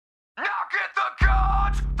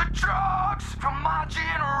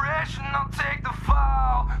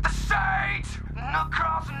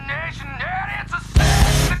nation, and it's a sin.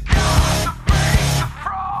 The cost, the fake, the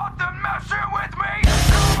fraud, the messing with me.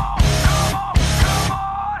 Come on, come on, come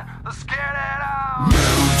on, let's get it out.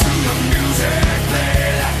 Move to the music,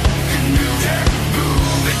 play that fucking music.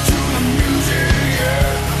 Move it to the music,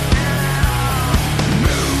 yeah.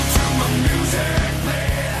 Move to the music, play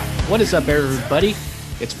that. What is up, everybody?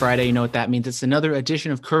 It's Friday. You know what that means. It's another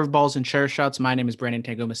edition of Curveballs and Chair Shots. My name is Brandon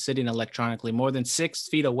Tangoma, sitting electronically more than 6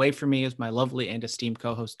 feet away from me is my lovely and esteemed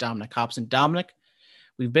co-host, Dominic Hobson. Dominic,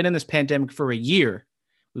 we've been in this pandemic for a year.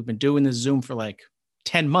 We've been doing this Zoom for like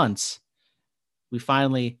 10 months. We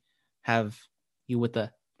finally have you with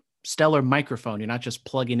a stellar microphone. You're not just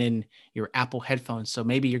plugging in your Apple headphones. So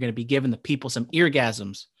maybe you're going to be giving the people some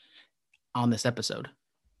eargasms on this episode.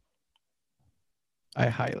 I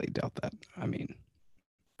highly doubt that. I mean,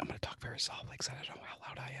 I'm going to talk very softly because I don't know how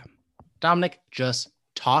loud I am. Dominic, just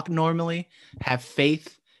talk normally. Have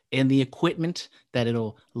faith in the equipment that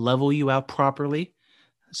it'll level you out properly.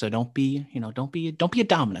 So don't be a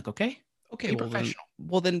Dominic, okay? Okay, Be well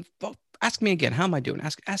professional. then ask me again. How am I doing?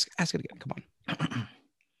 Ask it again. Come on.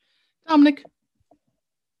 Dominic,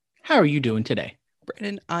 how are you doing today?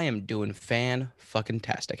 Brandon, I am doing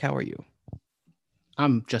fan-fucking-tastic. How are you?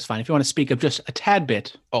 I'm just fine. If you want to speak up just a tad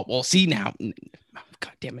bit, Oh, well, see now.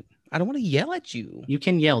 God damn it. I don't want to yell at you. you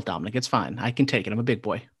can yell, Dominic. It's fine. I can take it. I'm a big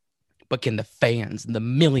boy. But can the fans, the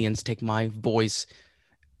millions, take my voice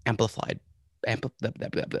amplified?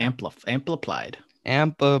 Amplified.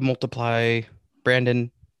 Multiply. Brandon.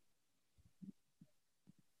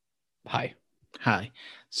 Hi. Hi.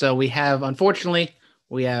 So unfortunately,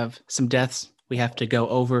 we have some deaths we have to go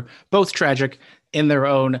over, both tragic in their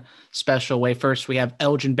own special way. First, we have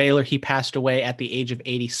Elgin Baylor. He passed away at the age of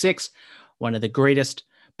 86, one of the greatest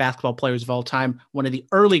basketball players of all time, one of the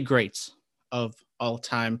early greats of all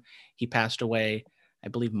time. He passed away, I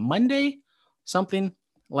believe, Monday, something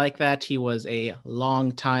like that. He was a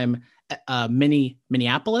long time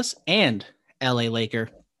Minneapolis and LA Laker.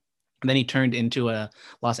 And then he turned into a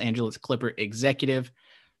Los Angeles Clipper executive,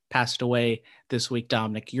 passed away this week.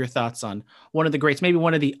 Dominic, your thoughts on one of the greats, maybe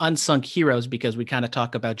one of the unsung heroes, because we kind of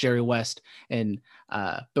talk about Jerry West and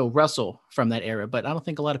Bill Russell from that era, but I don't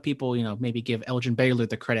think a lot of people, maybe give Elgin Baylor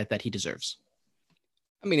the credit that he deserves.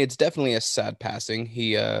 I mean, it's definitely a sad passing.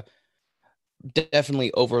 He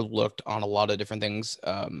definitely overlooked on a lot of different things.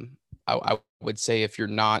 I would say if you're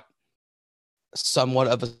not somewhat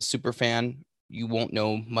of a super fan, you won't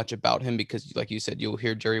know much about him because, like you said, you'll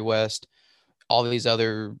hear Jerry West, all these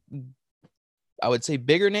other, I would say,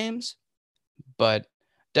 bigger names, but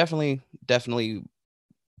definitely,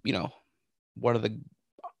 one of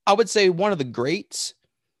the greats.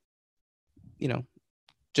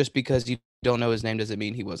 Just because you don't know his name doesn't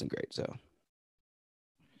mean he wasn't great. So,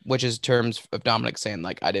 which is terms of Dominic saying,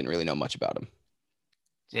 like, I didn't really know much about him.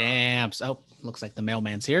 Damn. So looks like the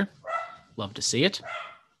mailman's here. Love to see it.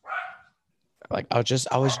 Like, I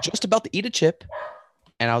was just about to eat a chip,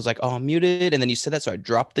 and I was like, oh, I'm muted. And then you said that, so I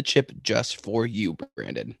dropped the chip just for you,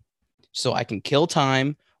 Brandon, so I can kill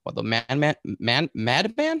time while the madman.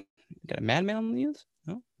 Got a madman on the news?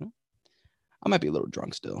 No. I might be a little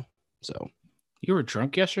drunk still. So You were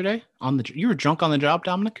drunk yesterday you were drunk on the job,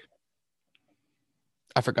 Dominic?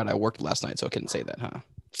 I forgot I worked last night, so I couldn't say that, huh?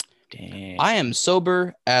 Damn. I am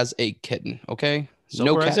sober as a kitten. Okay,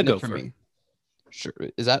 Sober as a catnip gopher. Sure.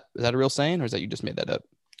 Is that a real saying, or is that you just made that up?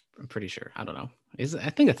 I'm pretty sure. I don't know. I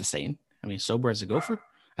think that's a saying. I mean, sober as a gopher.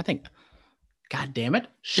 I think. God damn it!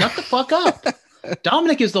 Shut the fuck up.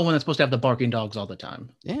 Dominic is the one that's supposed to have the barking dogs all the time.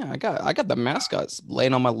 Yeah, I got the mascots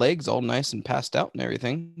laying on my legs all nice and passed out and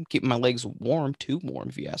everything, keeping my legs warm, too warm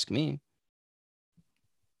if you ask me.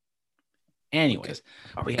 Anyways,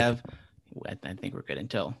 Okay. I think we're good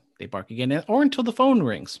until they bark again or until the phone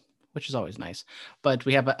rings, which is always nice. But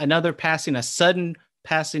we have another passing, a sudden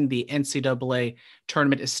passing. The NCAA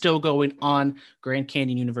tournament is still going on. Grand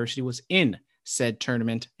Canyon University was in said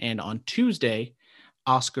tournament. And on Tuesday,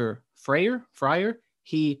 Oscar Fryer,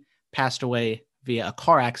 he passed away via a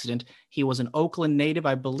car accident. He was an Oakland native,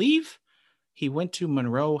 I believe. He went to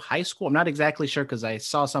Monroe High School. I'm not exactly sure because I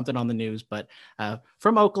saw something on the news, but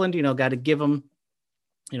from Oakland, got to give him,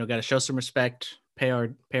 got to show some respect, pay our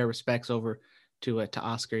respects over to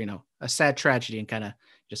Oscar. A sad tragedy and kind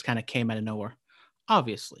of came out of nowhere,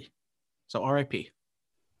 obviously. So R.I.P.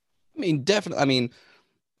 I mean, definitely. I mean,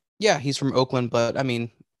 yeah, he's from Oakland, but I mean,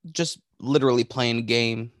 just literally playing a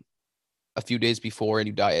game a few days before and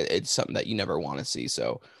you die, it's something that you never want to see.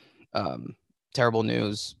 So, terrible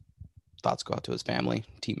news. Thoughts go out to his family,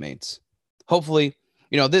 teammates. Hopefully,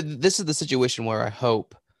 this is the situation where I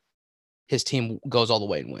hope his team goes all the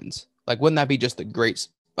way and wins. Like, wouldn't that be just a great,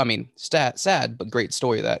 sad, but great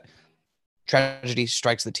story that tragedy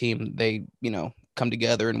strikes the team, they, come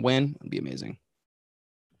together and win. It'd be amazing.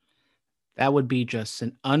 That would be just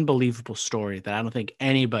an unbelievable story that I don't think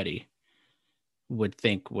anybody would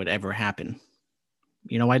think would ever happen.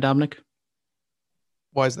 You know why, Dominic?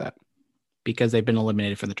 Why is that? Because they've been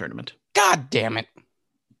eliminated from the tournament. God damn it.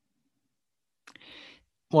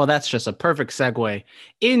 Well, that's just a perfect segue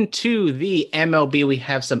into the MLB. We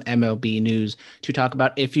have some MLB news to talk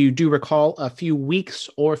about. If you do recall, a few weeks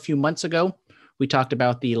or a few months ago, we talked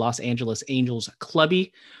about the Los Angeles Angels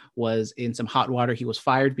clubby was in some hot water. He was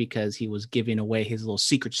fired because he was giving away his little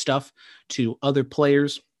secret stuff to other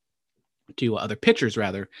players, to other pitchers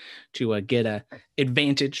rather, to get a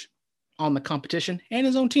advantage on the competition and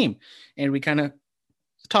his own team. And we kind of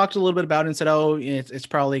talked a little bit about it and said, oh, it's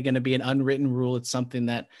probably going to be an unwritten rule. It's something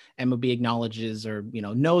that MLB acknowledges or,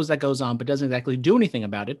 knows that goes on, but doesn't exactly do anything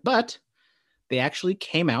about it. But they actually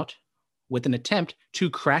came out with an attempt to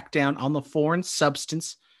crack down on the foreign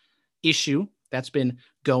substance issue that's been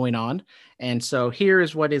going on. And so here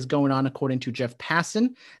is what is going on. According to Jeff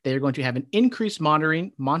Passan, they're going to have an increased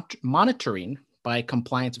monitoring by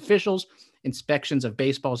compliance officials. Inspections of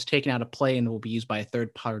baseballs taken out of play and will be used by a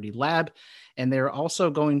third-party lab. And they're also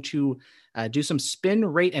going to do some spin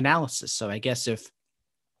rate analysis. So I guess if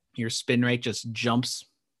your spin rate just jumps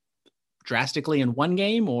drastically in one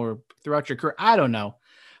game or throughout your career, I don't know.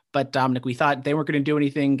 But Dominic, we thought they weren't going to do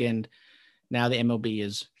anything, and now the MLB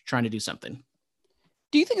is trying to do something.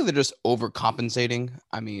 Do you think they're just overcompensating?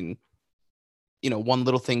 I mean, one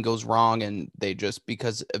little thing goes wrong and they just,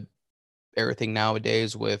 because of everything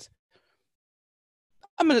nowadays with,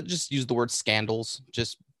 I'm going to just use the word scandals,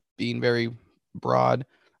 just being very broad.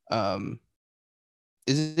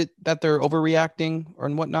 Is it that they're overreacting or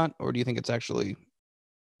and whatnot? Or do you think it's actually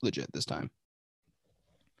legit this time?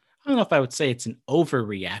 I don't know if I would say it's an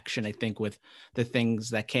overreaction. I think with the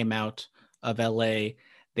things that came out of LA,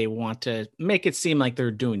 they want to make it seem like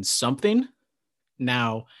they're doing something.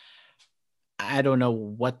 Now, I don't know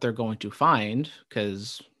what they're going to find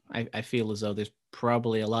because I feel as though there's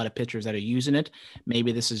probably a lot of pitchers that are using it.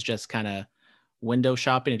 Maybe this is just kind of window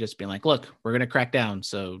shopping and just being like, look, we're going to crack down.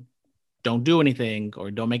 So don't do anything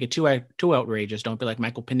or don't make it too outrageous. Don't be like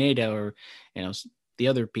Michael Pineda or, the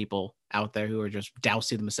other people out there who are just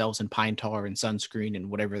dousing themselves in pine tar and sunscreen and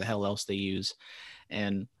whatever the hell else they use.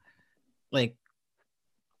 And like,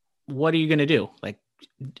 what are you going to do? Like,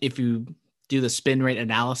 if you do the spin rate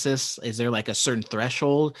analysis, is there like a certain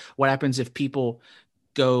threshold? What happens if people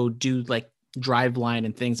go do like drive line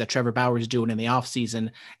and things that Trevor Bauer is doing in the off season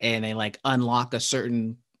and they like unlock a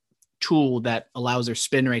certain tool that allows their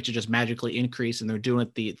spin rate to just magically increase and they're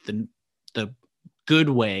doing it the good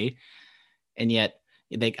way. And yet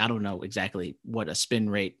I don't know exactly what a spin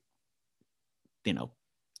rate,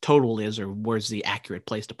 total is or where's the accurate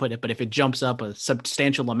place to put it. But if it jumps up a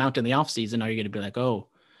substantial amount in the off season, are you going to be like, oh,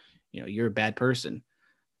 you're a bad person?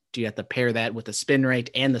 Do you have to pair that with the spin rate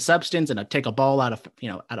and the substance and take a ball out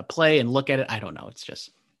of play and look at it? I don't know. It's just,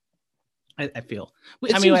 I feel,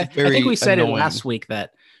 I think we said annoying. It last week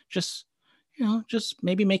that just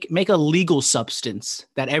maybe make a legal substance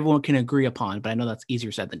that everyone can agree upon. But I know that's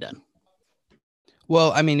easier said than done.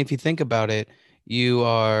 Well, I mean, if you think about it, you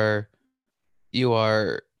are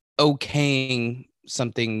okaying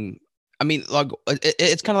something. I mean, like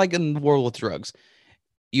it's kind of like in the world with drugs.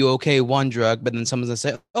 You okay one drug, but then someone's gonna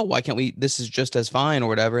say, "Oh, why can't we? This is just as fine," or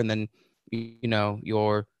whatever. And then,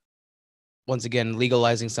 you're once again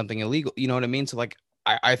legalizing something illegal. You know what I mean? So, like,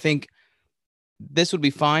 I think this would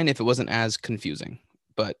be fine if it wasn't as confusing.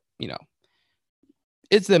 But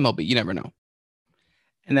it's the MLB. You never know.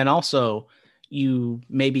 And then also, you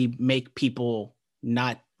maybe make people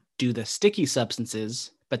not do the sticky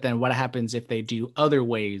substances, but then what happens if they do other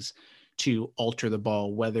ways to alter the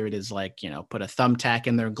ball, whether it is like, put a thumbtack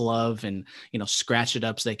in their glove and, scratch it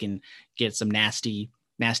up so they can get some nasty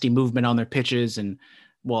movement on their pitches. And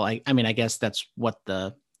well, I guess that's what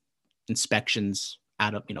the inspections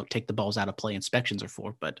out of, take the balls out of play inspections are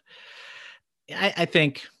for. But I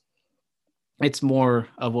think it's more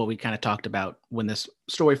of what we kind of talked about when this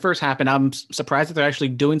story first happened. I'm surprised that they're actually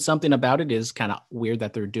doing something about it. It is kind of weird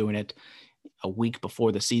that they're doing it a week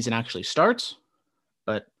before the season actually starts.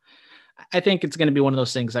 But I think it's going to be one of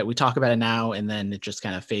those things that we talk about it now and then it just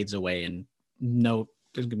kind of fades away and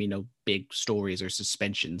there's going to be no big stories or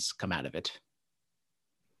suspensions come out of it.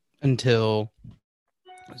 Until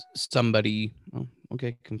somebody, I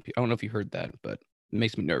don't know if you heard that, but it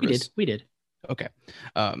makes me nervous. We did. Okay.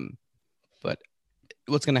 But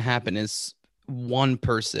what's going to happen is one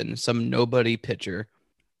person, some nobody pitcher,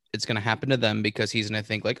 it's going to happen to them because he's going to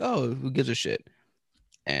think like, oh, who gives a shit?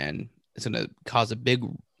 And it's going to cause a big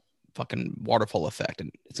fucking waterfall effect,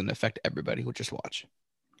 and it's going to affect everybody who just watch.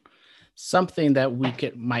 Something that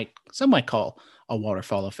some might call a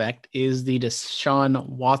waterfall effect is the Deshaun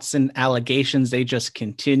Watson allegations. They just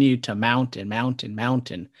continue to mount and mount and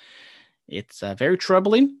mount, and it's very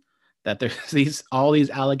troubling that there's all these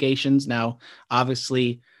allegations. Now,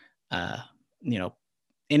 obviously,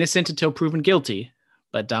 innocent until proven guilty,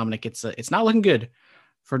 but Dominic, it's not looking good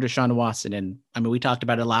for Deshaun Watson. And I mean, we talked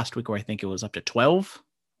about it last week where I think it was up to 12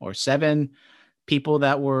 or 7 people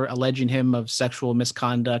that were alleging him of sexual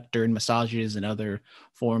misconduct during massages and other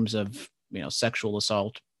forms of, sexual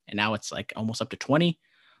assault. And now it's like almost up to 20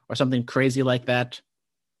 or something crazy like that.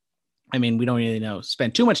 I mean, we don't really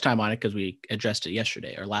spend too much time on it because we addressed it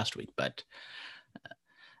yesterday or last week, but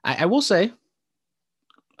I will say,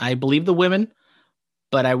 I believe the women,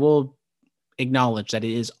 but I will acknowledge that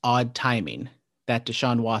it is odd timing that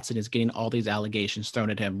Deshaun Watson is getting all these allegations thrown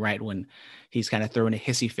at him right when he's kind of throwing a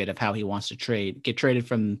hissy fit of how he wants to get traded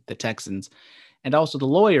from the Texans. And also the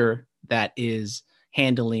lawyer that is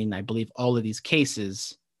handling, I believe, all of these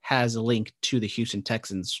cases has a link to the Houston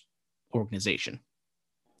Texans organization.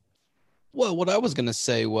 Well, what I was going to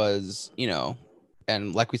say was,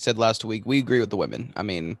 and like we said last week, we agree with the women. I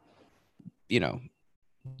mean,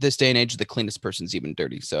 this day and age, the cleanest person's even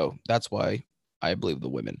dirty. So that's why I believe the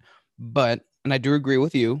women. But, and I do agree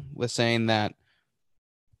with you with saying that,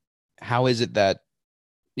 how is it that,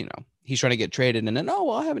 he's trying to get traded and then, oh,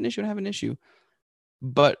 well, I have an issue.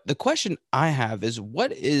 But the question I have is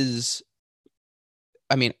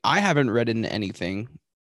I haven't read into anything.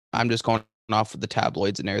 I'm just going off with the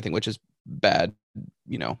tabloids and everything, which is bad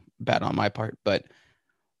on my part. But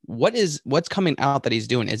what's coming out that he's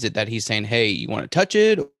doing? Is it that he's saying, hey, you want to touch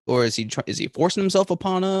it? Or is he forcing himself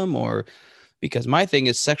upon him? Or because my thing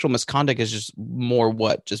is sexual misconduct is just more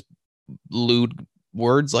just lewd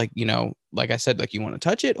words, like, like I said, like, you want to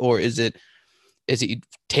touch it? Or is he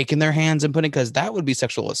taking their hands and putting, because that would be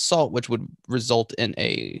sexual assault, which would result in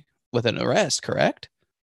with an arrest, correct?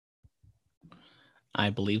 I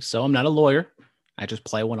believe so. I'm not a lawyer. I just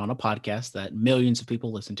play one on a podcast that millions of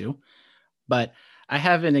people listen to, but I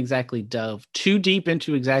haven't exactly delved too deep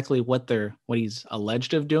into exactly what he's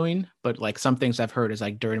alleged of doing. But like some things I've heard is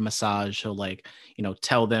like during a massage, he'll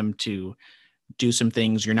tell them to do some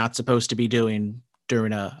things you're not supposed to be doing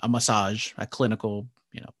during a massage, a clinical,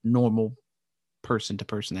 normal person to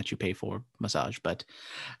person that you pay for massage. But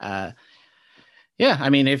yeah, I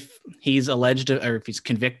mean, if he's alleged or if he's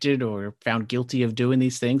convicted or found guilty of doing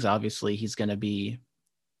these things, obviously he's going to be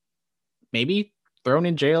maybe thrown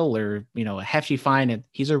in jail or, a hefty fine. And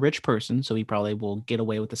he's a rich person, so he probably will get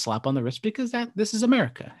away with a slap on the wrist because this is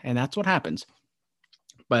America and that's what happens.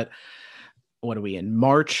 But what are we in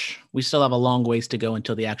March? We still have a long ways to go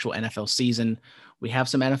until the actual NFL season. We have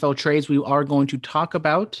some NFL trades we are going to talk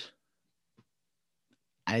about.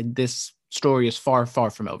 This story is far,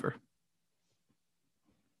 far from over.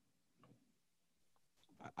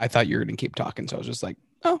 I thought you were going to keep talking, so I was just like,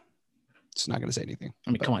 oh, it's not going to say anything.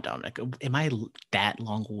 I mean, come on, Dominic. Am I that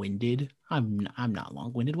long-winded? I'm not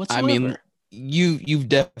long-winded whatsoever. I mean, you've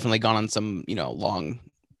definitely gone on some, long,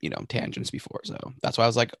 tangents before. So that's why I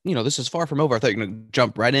was like, this is far from over. I thought you were going to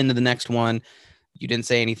jump right into the next one. You didn't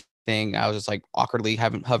say anything. I was just like awkwardly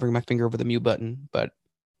hovering my finger over the mute button, but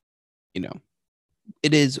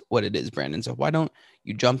it is what it is, Brandon. So why don't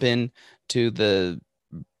you jump in to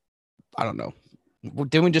I don't know.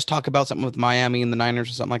 Didn't we just talk about something with Miami and the Niners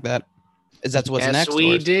or something like that? Is that what's next? Yes,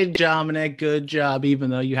 we did, Dominic. Good job.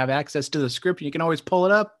 Even though you have access to the script, you can always pull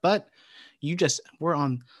it up, but we're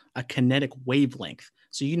on a kinetic wavelength.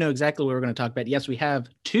 So you know exactly what we're going to talk about. Yes, we have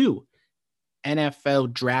 2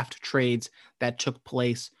 NFL draft trades that took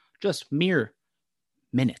place just mere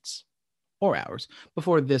minutes or hours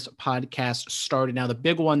before this podcast started. Now, the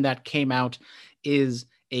big one that came out is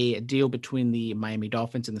a deal between the Miami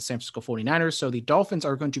Dolphins and the San Francisco 49ers. So the Dolphins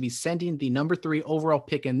are going to be sending the number 3 overall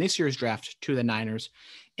pick in this year's draft to the Niners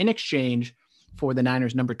in exchange for the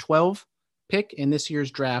Niners number 12 pick in this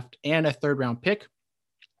year's draft and a 3rd round pick,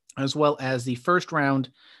 as well as the 1st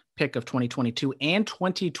round pick of 2022 and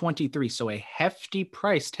 2023. So a hefty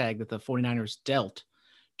price tag that the 49ers dealt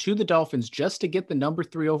to the Dolphins just to get the number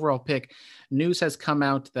 3 overall pick. News has come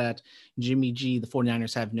out that Jimmy G, the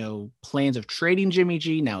 49ers have no plans of trading Jimmy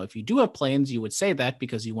G. Now, if you do have plans, you would say that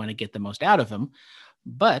because you want to get the most out of him.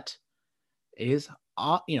 But it is,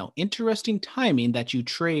 interesting timing that you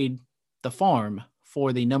trade the farm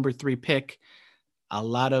for the number 3 pick. There's a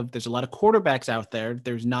lot of quarterbacks out there.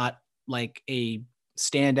 There's not like a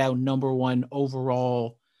standout number 1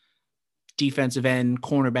 overall defensive end,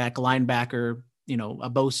 cornerback, linebacker, a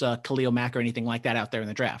Bosa, Khalil Mack, or anything like that out there in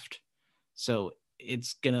the draft. So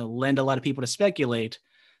it's going to lend a lot of people to speculate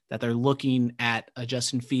that they're looking at a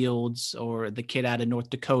Justin Fields or the kid out of North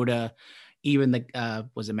Dakota, even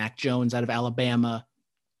was it Mac Jones out of Alabama?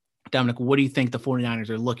 Dominic, what do you think the 49ers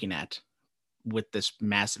are looking at with this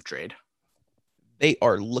massive trade? They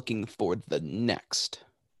are looking for the next.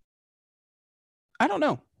 I don't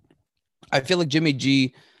know. I feel like Jimmy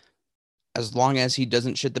G, as long as he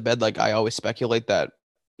doesn't shit the bed, like I always speculate that,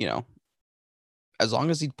 as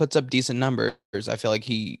long as he puts up decent numbers, I feel like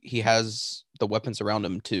he has the weapons around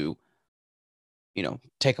him to,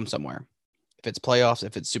 take him somewhere. If it's playoffs,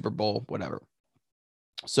 if it's Super Bowl, whatever.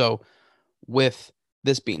 So with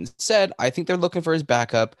this being said, I think they're looking for his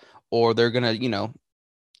backup, or they're going to,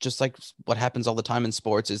 just like what happens all the time in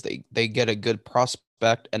sports is they get a good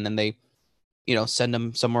prospect and then they, send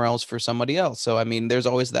him somewhere else for somebody else. So, I mean, there's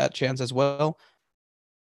always that chance as well.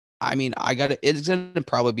 I mean, it's going to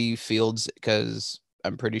probably be Fields because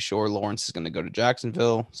I'm pretty sure Lawrence is going to go to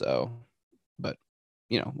Jacksonville. So, but,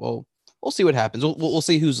 we'll see what happens. We'll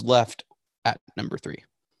see who's left at number 3.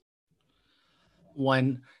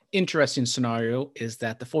 One interesting scenario is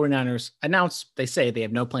that the 49ers they say they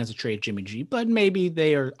have no plans to trade Jimmy G, but maybe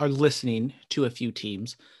they are listening to a few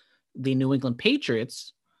teams. The New England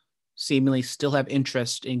Patriots seemingly still have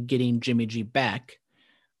interest in getting Jimmy G back.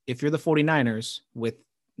 If you're the 49ers,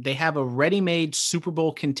 they have a ready-made Super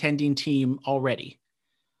Bowl contending team already,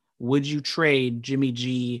 would you trade Jimmy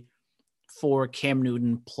G for Cam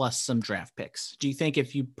Newton plus some draft picks? Do you think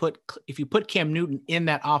if you put Cam Newton in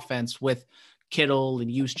that offense with Kittle and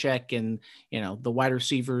Juszczyk and the wide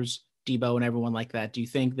receivers, Debo and everyone like that, do you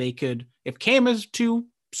think they could, if Cam is to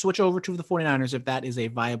switch over to the 49ers, if that is a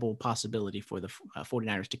viable possibility for the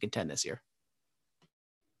 49ers to contend this year?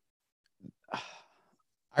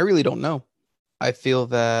 I really don't know. I feel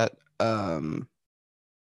that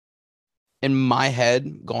in my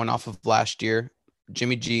head, going off of last year,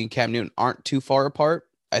 Jimmy G and Cam Newton aren't too far apart.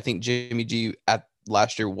 I think Jimmy G at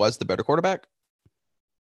last year was the better quarterback.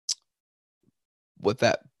 With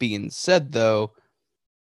that being said, though,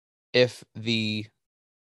 if the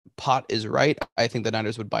pot is right, I think the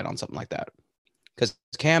Niners would bite on something like that. Because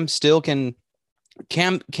Cam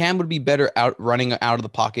would be better out running out of the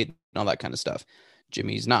pocket and all that kind of stuff.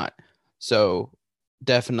 Jimmy's not. So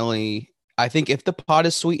definitely, I think if the pot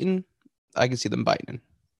is sweetened, I can see them biting.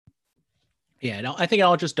 Yeah, I think it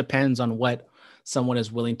all just depends on what someone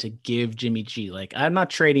is willing to give Jimmy G. Like, I'm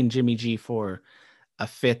not trading Jimmy G for a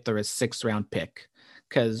 5th or a 6th round pick,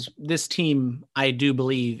 because this team, I do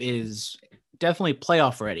believe, is definitely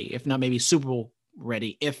playoff ready, if not maybe Super Bowl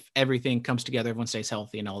ready, if everything comes together, everyone stays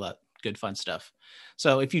healthy and all that good fun stuff.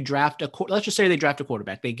 So if you draft let's just say they draft a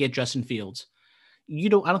quarterback, they get Justin Fields. I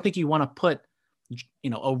don't think you want to put,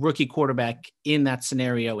 a rookie quarterback in that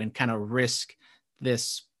scenario and kind of risk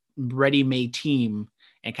this ready-made team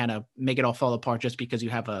and kind of make it all fall apart just because you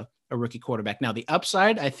have a rookie quarterback. Now, the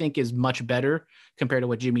upside, I think, is much better compared to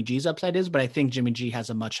what Jimmy G's upside is, but I think Jimmy G has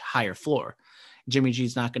a much higher floor. Jimmy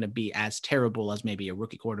G's not going to be as terrible as maybe a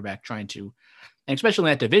rookie quarterback trying to, and especially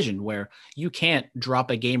in that division where you can't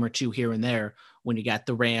drop a game or two here and there when you got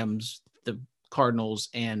the Rams, the Cardinals,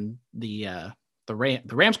 and the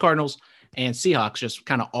Rams, Cardinals, and Seahawks just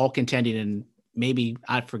kind of all contending. And maybe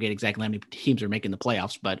I forget exactly how many teams are making the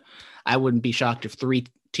playoffs, but I wouldn't be shocked if 3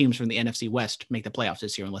 teams from the NFC West make the playoffs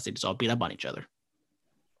this year unless they just all beat up on each other.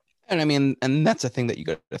 And I mean, and that's the thing that you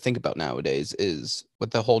got to think about nowadays is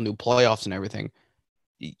with the whole new playoffs and everything,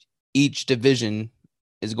 each division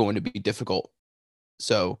is going to be difficult.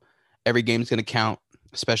 So every game is going to count,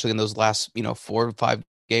 especially in those last, 4 or 5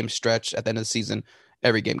 game stretch at the end of the season.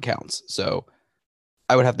 Every game counts. So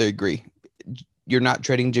I would have to agree. You're not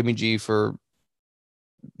trading Jimmy G for,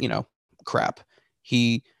 crap.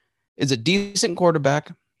 He is a decent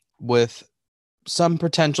quarterback with some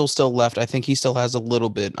potential still left. I think he still has a little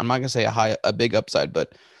bit. I'm not going to say a big upside,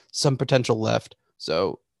 but some potential left.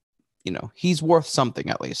 So, he's worth something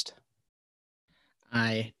at least.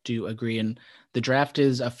 I do agree. And the draft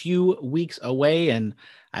is a few weeks away, and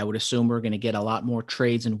I would assume we're going to get a lot more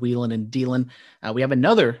trades and wheeling and dealing. We have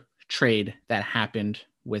another trade that happened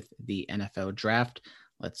with the NFL draft.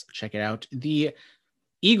 Let's check it out. The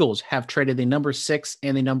Eagles have traded the number 6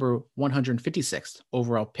 and the number 156th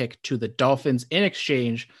overall pick to the Dolphins in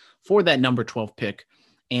exchange for that number 12 pick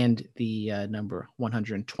and the number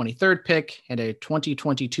 123rd pick and a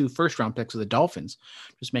 2022 first round pick. So the Dolphins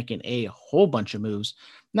just making a whole bunch of moves.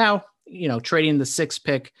 Now, trading the 6th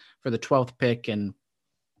pick for the 12th pick and,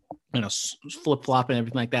 flip flop and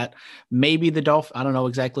everything like that. Maybe I don't know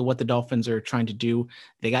exactly what the Dolphins are trying to do.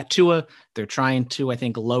 They got Tua. They're trying to, I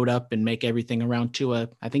think, load up and make everything around Tua.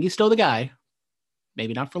 I think he's still the guy.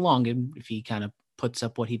 Maybe not for long if he kind of puts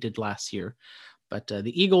up what he did last year. But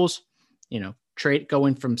the Eagles, trade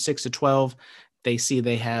going from 6 to 12, they see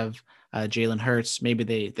they have Jalen Hurts. Maybe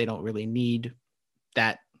they don't really need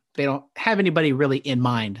that. They don't have anybody really in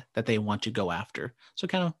mind that they want to go after. So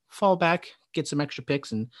kind of fall back, get some extra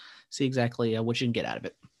picks, and see exactly what you can get out of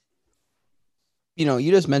it.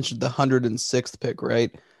 You just mentioned the 106th pick,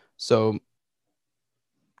 right? So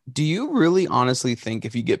do you really honestly think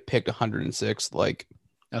if you get picked 106th, like...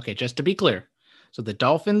 Okay, just to be clear. So the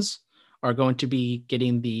Dolphins are going to be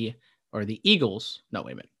getting the Eagles. No,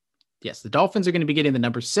 wait a minute. Yes, the Dolphins are going to be getting the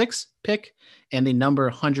number 6 pick and the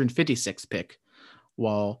number 156th pick,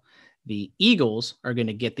 while the Eagles are going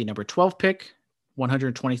to get the number 12 pick,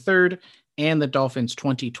 123rd, and the Dolphins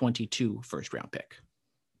 2022 first round pick.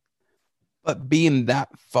 But being that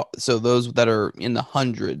far, so those that are in the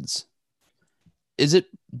hundreds,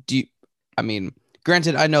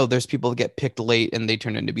 granted, I know there's people that get picked late and they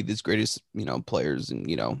turn into be these greatest, players and,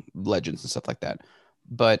 legends and stuff like that.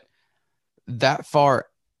 But that far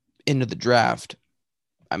into the draft,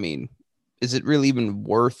 is it really even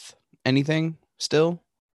worth anything still,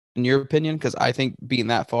 in your opinion? Because I think being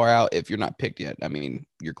that far out, if you're not picked yet,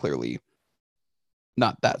 you're clearly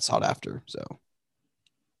not that sought after. So,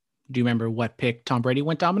 do you remember what pick Tom Brady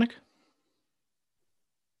went, Dominic?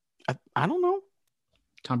 I don't know.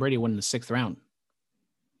 Tom Brady went in the 6th round.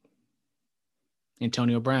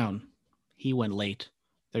 Antonio Brown, he went late.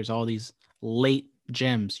 There's all these late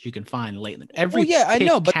gems you can find late. Every I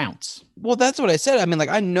know, but counts. Well, that's what I said.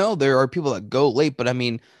 I know there are people that go late, but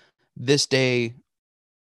this day,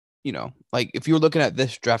 if you're looking at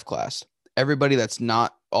this draft class, everybody that's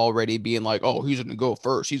not already being like, oh, he's going to go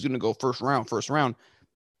first. He's going to go first round.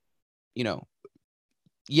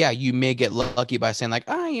 Yeah, you may get lucky by saying like,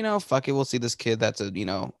 fuck it. We'll see this kid that's a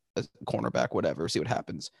cornerback, whatever, see what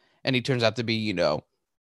happens. And he turns out to be, a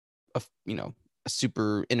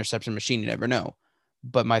super interception machine. You never know.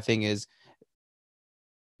 But my thing is,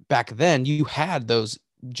 back then you had those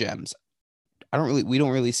gems. We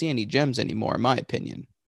don't really see any gems anymore, in my opinion.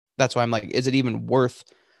 That's why I'm like, is it even worth,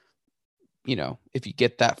 if you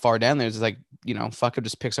get that far down there, it's like, fuck it,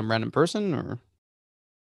 just pick some random person or.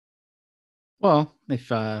 Well,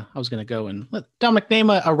 if I was going to go and let Dominic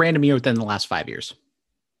name a random year within the last 5 years.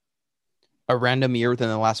 A random year within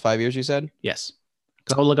the last 5 years, you said? Yes.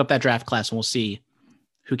 Go look up that draft class and we'll see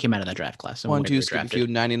who came out of that draft class. 1, 2, skip a few,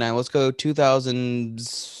 99. Let's go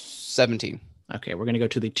 2017. Okay, we're going to go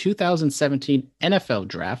to the 2017 NFL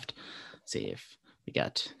draft. Let's see if we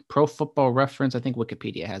got Pro Football Reference. I think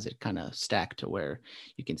Wikipedia has it kind of stacked to where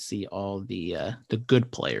you can see all the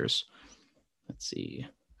good players. Let's see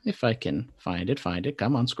if I can find it.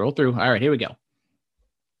 Come on, scroll through. All right, here we go.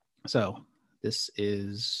 So this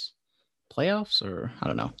is playoffs, or I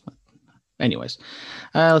don't know. Anyways,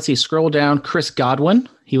 let's see. Scroll down. Chris Godwin.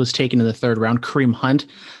 He was taken in the 3rd round. Kareem Hunt,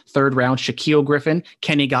 3rd round. Shaquille Griffin.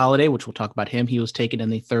 Kenny Galladay, which we'll talk about him. He was taken in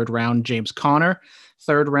the 3rd round. James Conner,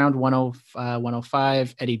 3rd round,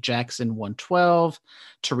 105. Eddie Jackson, 112.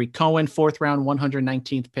 Tariq Cohen, 4th round,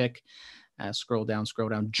 119th pick. Scroll down.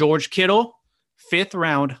 George Kittle, 5th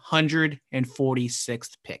round,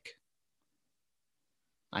 146th pick.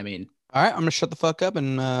 All right, I'm going to shut the fuck up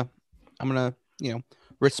and I'm going to,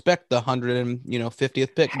 respect the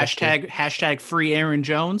 150th pick. Hashtag free Aaron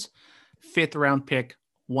Jones, 5th round pick,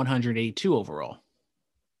 182 overall.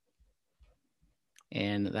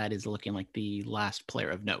 And that is looking like the last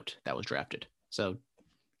player of note that was drafted. So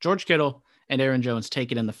George Kittle and Aaron Jones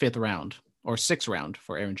taken in the 5th round, or 6th round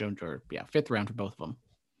for Aaron Jones, or 5th round for both of them.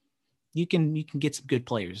 You can get some good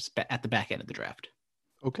players at the back end of the draft.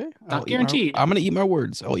 Okay. Not guaranteed. I'm going to eat my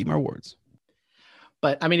words. I'll eat my words.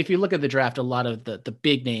 But if you look at the draft, a lot of the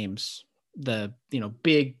big names, the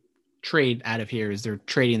big trade out of here is they're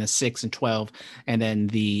trading the 6 and 12, and then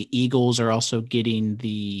the Eagles are also getting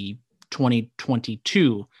the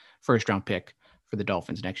 2022 first round pick for the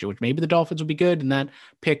Dolphins next year, which maybe the Dolphins will be good, and that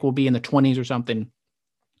pick will be in the 20s or something.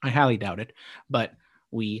 I highly doubt it, but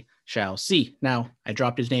we shall see. Now, I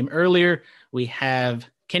dropped his name earlier. We have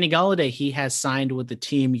Kenny Galladay. He has signed with the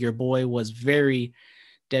team. Your boy was very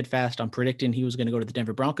dead fast on predicting he was going to go to the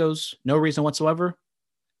Denver Broncos. No reason whatsoever.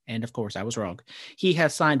 And of course, I was wrong. He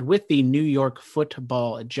has signed with the New York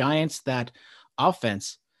Football Giants. That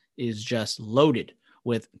offense is just loaded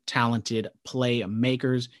with talented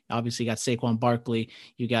playmakers. Obviously, you got Saquon Barkley.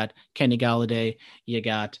 You got Kenny Galladay. You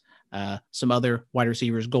got some other wide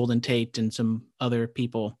receivers, Golden Tate, and some other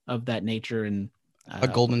people of that nature. And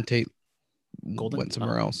Golden Tate went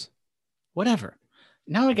somewhere else. Whatever.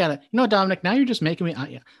 Now I gotta, Dominic, now you're just making me,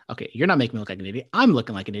 yeah. Okay, you're not making me look like an idiot. I'm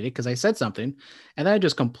looking like an idiot because I said something and then I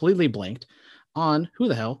just completely blanked on who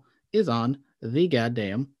the hell is on the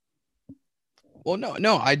goddamn. Well,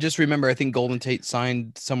 no. I just remember. I think Golden Tate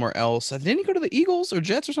signed somewhere else. Didn't he go to the Eagles or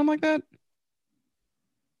Jets or something like that?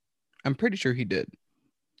 I'm pretty sure he did.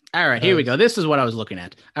 All right, here we go. This is what I was looking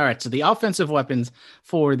at. All right, so the offensive weapons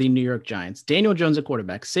for the New York Giants: Daniel Jones at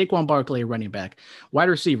quarterback, Saquon Barkley at running back, wide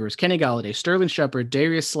receivers Kenny Galladay, Sterling Shepard,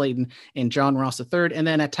 Darius Slayton, and John Ross III, and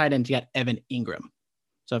then at tight end you got Evan Ingram.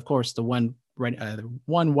 So of course the one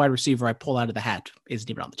wide receiver I pull out of the hat isn't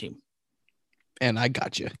even on the team. And I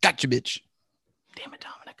gotcha, bitch. Damn it,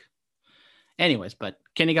 Dominic. Anyways, but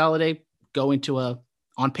Kenny Galladay going to a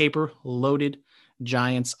on paper loaded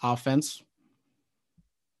Giants offense.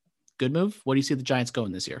 Good move. What do you see the Giants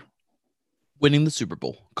going this year? Winning the Super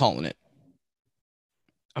Bowl, calling it.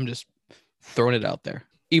 I'm just throwing it out there.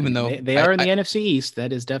 Even though they are in the NFC East,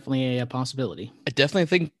 that is definitely a possibility. I definitely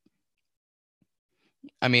think.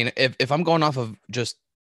 I mean, if I'm going off of just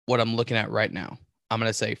what I'm looking at right now, I'm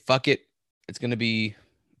gonna say fuck it. It's gonna be.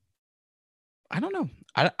 I don't know.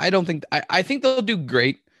 I don't think. I think they'll do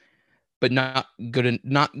great, but not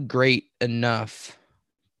great enough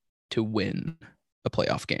to win a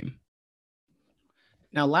playoff game.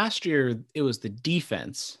 Now, last year, it was the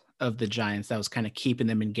defense of the Giants that was kind of keeping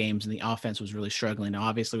them in games, and the offense was really struggling. Now,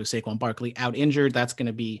 obviously, with Saquon Barkley out injured, it's going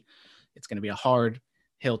to be a hard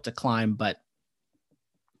hill to climb. But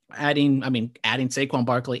adding Saquon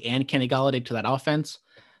Barkley and Kenny Galladay to that offense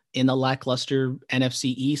in the lackluster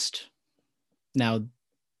NFC East. Now,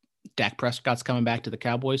 Dak Prescott's coming back to the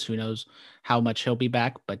Cowboys. Who knows how much he'll be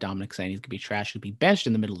back, but Dominic's saying he's going to be trash. He'll be benched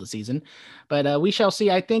in the middle of the season, but we shall see.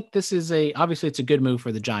 I think this is obviously it's a good move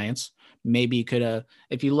for the Giants. Maybe you could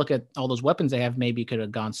if you look at all those weapons they have, maybe you could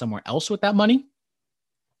have gone somewhere else with that money,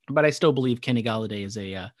 but I still believe Kenny Galladay is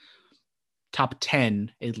a top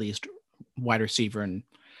 10, at least, wide receiver. And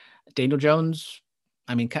Daniel Jones,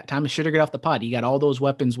 I mean, time to shit or get off the pot. You got all those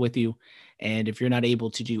weapons with you, and if you're not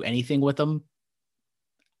able to do anything with them,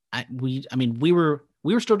 we were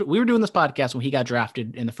doing this podcast when he got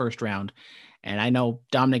drafted in the first round, and I know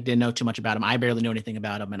Dominic didn't know too much about him. I barely know anything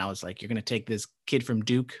about him, and I was like, "You're going to take this kid from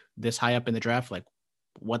Duke this high up in the draft? Like,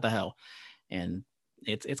 what the hell?" And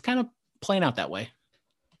it's kind of playing out that way.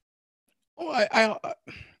 Oh,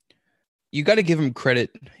 you got to give him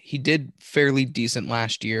credit. He did fairly decent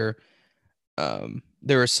last year.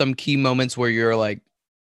 There are some key moments where you're like,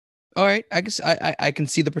 "All right, I guess I can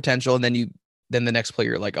see the potential," and then the next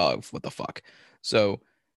player, like, oh, what the fuck? So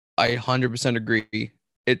I 100% agree.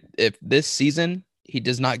 If this season he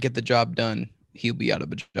does not get the job done, he'll be out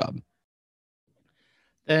of a job.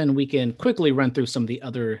 Then we can quickly run through some of the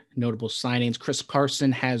other notable signings. Chris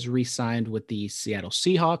Carson has re-signed with the Seattle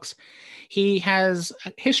Seahawks. He has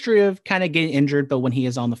a history of kind of getting injured, but when he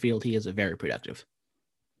is on the field, he is very productive.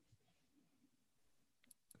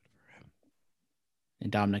 And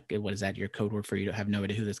Dominic, what is that? Your code word for you to have no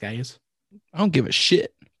idea who this guy is? I don't give a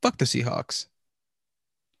shit. Fuck the Seahawks.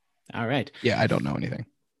 All right. Yeah, I don't know anything.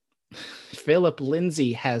 Philip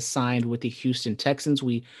Lindsay has signed with the Houston Texans.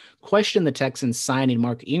 We questioned the Texans signing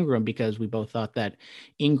Mark Ingram because we both thought that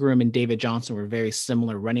Ingram and David Johnson were very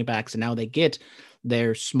similar running backs, and now they get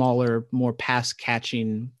their smaller, more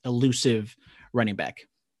pass-catching, elusive running back.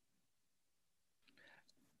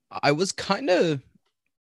 I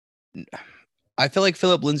feel like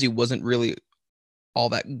Philip Lindsay wasn't really all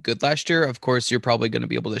that good last year. Of course, you're probably going to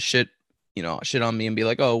be able to shit on me and be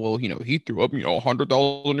like, oh, well, he threw up,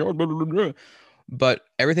 100,000 yards, blah, blah, blah. But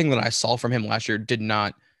everything that I saw from him last year did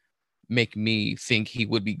not make me think he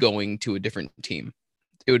would be going to a different team.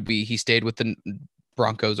 It would be he stayed with the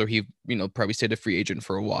Broncos, or he, probably stayed a free agent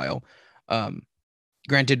for a while.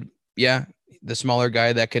 Granted, yeah, the smaller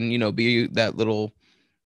guy that can, be that little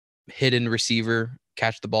hidden receiver,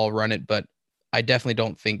 catch the ball, run it, but I definitely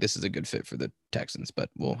don't think this is a good fit for the Texans, but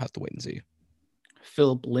we'll have to wait and see.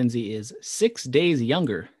 Philip Lindsay is 6 days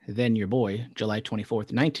younger than your boy, July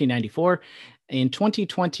 24th, 1994. In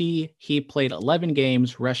 2020, he played 11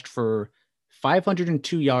 games, rushed for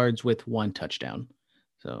 502 yards with 1 touchdown.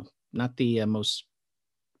 So not the most,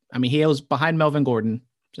 he was behind Melvin Gordon,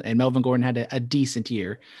 and Melvin Gordon had a decent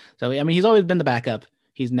year. So, he's always been the backup.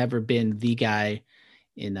 He's never been the guy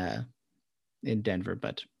in Denver,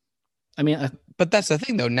 but but that's the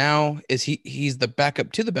thing, though. Now is he's the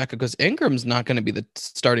backup to the backup, because Ingram's not going to be the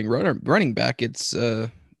starting running back. It's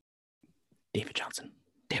David Johnson.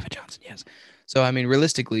 Yes. So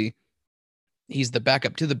realistically, he's the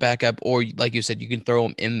backup to the backup, or like you said, you can throw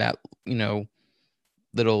him in that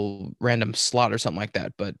little random slot or something like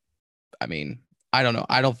that. But I don't know.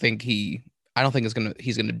 I don't think he's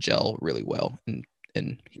gonna gel really well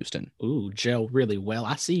in Houston. Ooh, gel really well.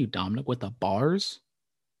 I see you, Dominic, with the bars.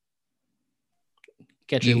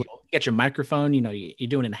 Yeah. Get your microphone. You know, you're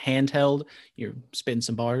doing it in handheld. You're spitting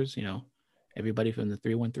some bars. You know, everybody from the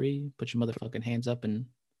 313, put your motherfucking hands up and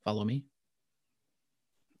follow me.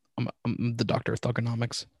 I'm the doctor of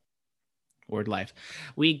thugonomics. Word life.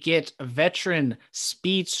 We get a veteran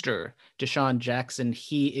speedster, Deshaun Jackson.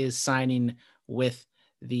 He is signing with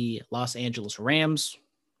the Los Angeles Rams.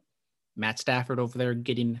 Matt Stafford over there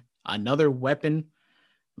getting another weapon.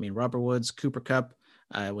 I mean, Robert Woods, Cooper Kupp,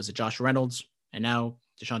 was it Josh Reynolds, and now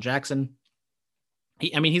Deshaun Jackson.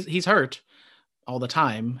 He's hurt all the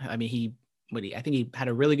time. I mean, I think he had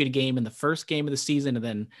a really good game in the first game of the season, and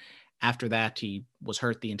then after that, he was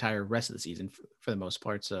hurt the entire rest of the season for the most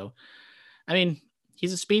part. So, I mean,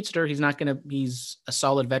 he's a speedster. He's a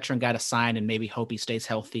solid veteran guy to sign and maybe hope he stays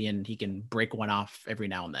healthy and he can break one off every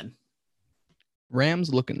now and then.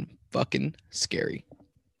 Rams looking fucking scary.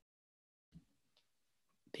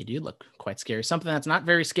 They do look quite scary. Something that's not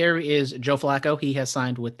very scary is Joe Flacco. He has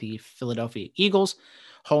signed with the Philadelphia Eagles.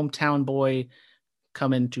 Hometown boy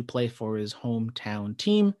coming to play for his hometown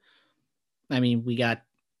team. I mean, we got,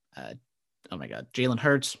 Jalen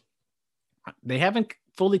Hurts. They haven't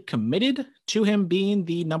fully committed to him being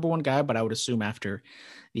the number one guy, but I would assume after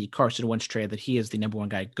the Carson Wentz trade that he is the number one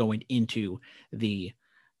guy going into the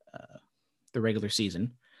regular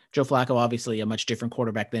season. Joe Flacco, obviously a much different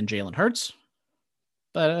quarterback than Jalen Hurts,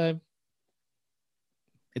 but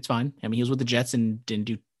it's fine. I mean, he was with the Jets and didn't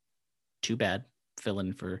do too bad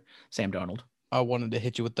filling for Sam Darnold. I wanted to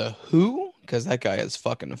hit you with the who, because that guy has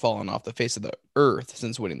fucking fallen off the face of the earth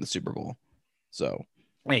since winning the Super Bowl. So,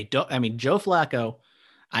 hey, Joe Flacco,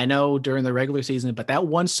 I know during the regular season, but that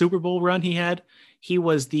one Super Bowl run he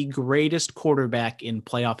was the greatest quarterback in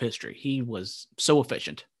playoff history. He was so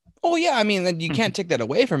efficient. oh yeah, I mean, you can't take that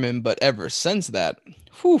away from him. But ever since that,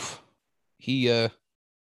 he,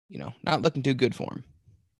 not looking too good for him.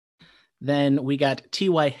 Then we got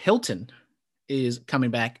T.Y. Hilton is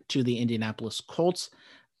coming back to the Indianapolis Colts.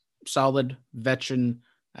 Solid veteran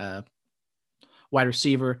wide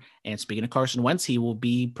receiver. And speaking of Carson Wentz, he will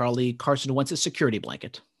be probably Carson Wentz's security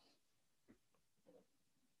blanket.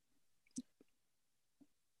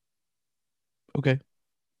 Okay.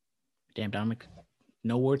 Damn, Dominic.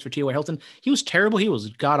 No words for T.Y. Hilton. He was terrible. He was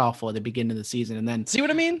god awful at the beginning of the season. And then See what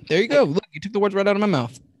I mean? There you go. Look, you took the words right out of my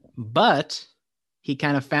mouth. But he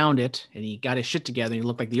kind of found it and he got his shit together. He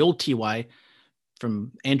looked like the old T.Y.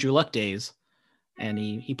 from Andrew Luck days. And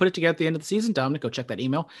he put it together at the end of the season. Dominic, go check that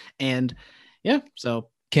email. And yeah, so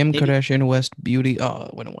Kim Kardashian West Beauty. Oh,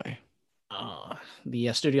 it went away.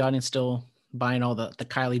 The studio audience still buying all the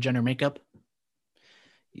Kylie Jenner makeup.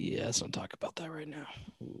 Yeah, let's not talk about that right now.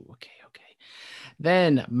 Ooh, okay.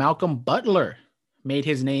 Then Malcolm Butler made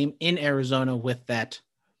his name in Arizona with that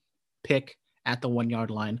pick at the 1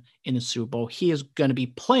 yard line in the Super Bowl. He is going to be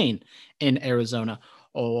playing in Arizona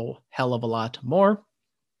a hell of a lot more.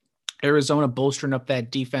 Arizona bolstering up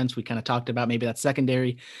that defense. We kind of talked about maybe that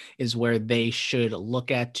secondary is where they should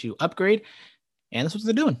look at to upgrade. And that's what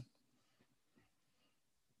they're doing.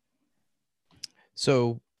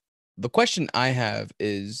 So the question I have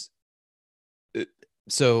is,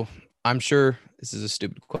 so I'm sure this is a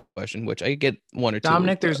stupid question, which I get one or two.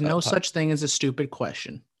 Dominic, there's no such thing as a stupid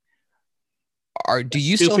question. Do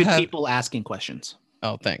you still have people asking questions?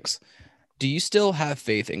 Oh, thanks. Do you still have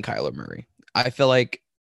faith in Kyler Murray? I feel like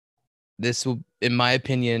this will, in my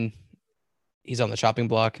opinion, he's on the chopping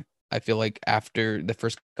block. I feel like after the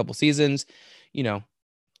first couple seasons, you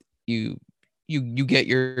get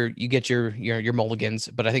your mulligans,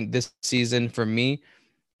 but I think this season for me,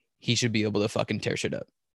 he should be able to fucking tear shit up.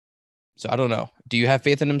 So I don't know. Do you have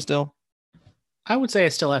faith in him still? I would say I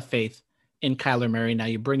still have faith in Kyler Murray. Now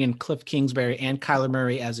you bring in Cliff Kingsbury and Kyler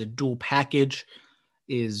Murray as a dual package.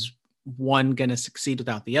 Is one going to succeed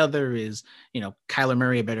without the other? Is, Kyler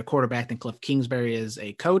Murray a better quarterback than Cliff Kingsbury as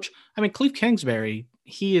a coach? I mean, Cliff Kingsbury,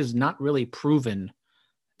 he is not really proven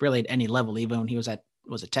really at any level. Even when he was at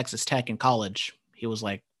Texas Tech in college, he was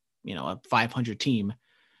like, a 500 team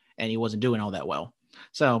and he wasn't doing all that well.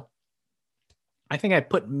 So I think I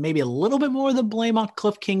put maybe a little bit more of the blame on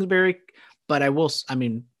Cliff Kingsbury, but I will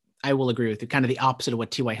agree with you. Kind of the opposite of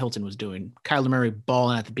what T.Y. Hilton was doing. Kyler Murray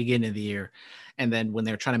balling at the beginning of the year. And then when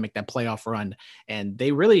they were trying to make that playoff run, and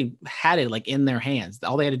they really had it like in their hands.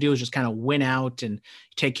 All they had to do was just kind of win out and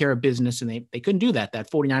take care of business. And they couldn't do that. That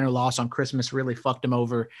 49er loss on Christmas really fucked them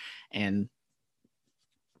over. And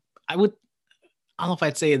I don't know if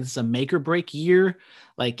I'd say it's a make or break year.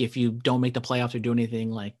 Like if you don't make the playoffs or do anything,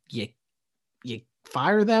 like you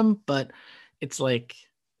fire them, but it's like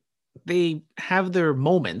they have their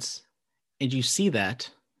moments and you see that.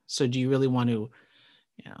 So do you really want to,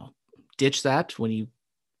 ditch that when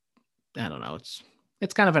I don't know.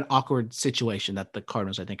 it's kind of an awkward situation that the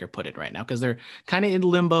Cardinals, I think, are put in right now because they're kind of in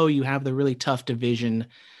limbo. You have the really tough division.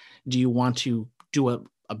 Do you want to do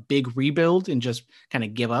a big rebuild and just kind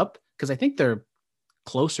of give up? Because I think they're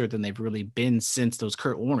closer than they've really been since those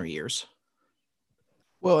Kurt Warner years.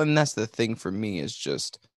 Well, and that's the thing for me is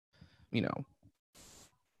just,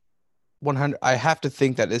 100. I have to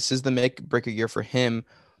think that this is the make or break a year for him,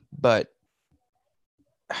 but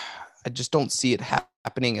I just don't see it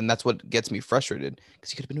happening, and that's what gets me frustrated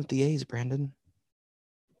because he could have been with the A's, Brandon.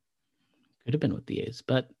 Could have been with the A's,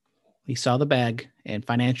 but he saw the bag, and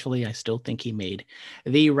financially, I still think he made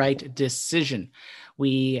the right decision.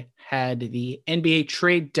 We had the NBA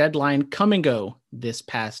trade deadline come and go this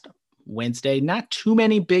past Wednesday. Not too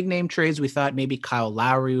many big name trades. We thought maybe Kyle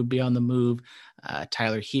Lowry would be on the move,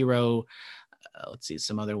 Tyler Hero. Let's see,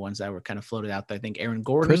 some other ones that were kind of floated out there. I think Aaron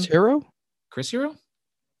Gordon. Chris Hero?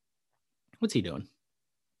 What's he doing?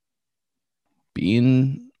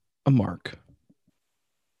 Being a mark.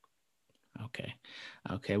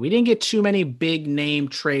 Okay. We didn't get too many big name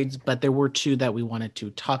trades, but there were two that we wanted to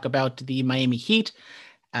talk about. The Miami Heat,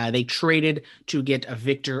 they traded to get a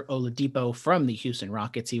Victor Oladipo from the Houston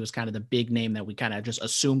Rockets. He was kind of the big name that we kind of just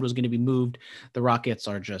assumed was going to be moved. The Rockets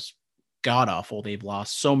are just god awful. They've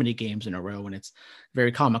lost so many games in a row, and it's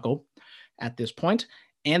very comical at this point.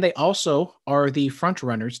 And they also are the front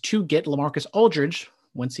runners to get LaMarcus Aldridge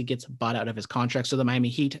once he gets bought out of his contract. So the Miami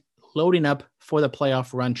Heat loading up for the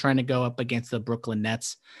playoff run, trying to go up against the Brooklyn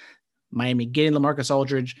Nets. Miami getting LaMarcus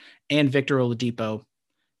Aldridge and Victor Oladipo.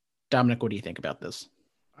 Dominic, what do you think about this?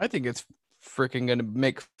 I think it's freaking going to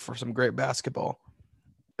make for some great basketball,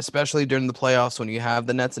 especially during the playoffs when you have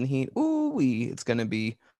the Nets and Heat. Ooh, it's going to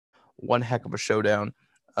be one heck of a showdown.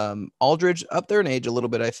 Aldridge up there in age a little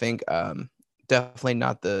bit, I think. Definitely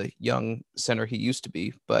not the young center he used to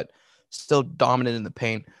be, but still dominant in the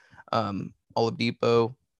paint.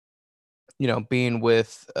 Oladipo, being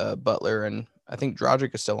with Butler, and I think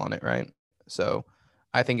Dragic is still on it, right? So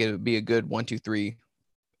I think it would be a good 1, 2, 3,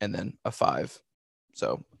 and then a 5.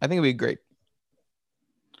 So I think it'd be great.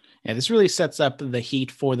 Yeah, this really sets up the Heat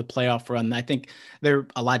for the playoff run. I think they're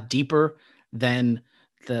a lot deeper than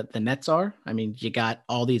the Nets are. I mean, you got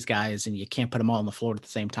all these guys, and you can't put them all on the floor at the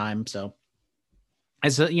same time. So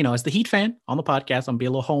as the Heat fan on the podcast, I'm gonna be a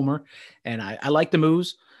little homer, and I like the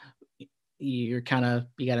moves. You got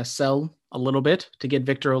to sell a little bit to get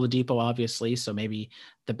Victor Oladipo, obviously. So maybe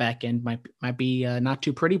the back end might be not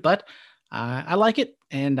too pretty, but I like it.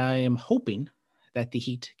 And I am hoping that the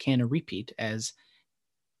Heat can repeat as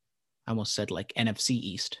I almost said like NFC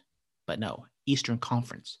East, but no, Eastern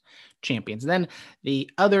Conference champions. Then the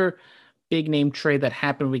other big name trade that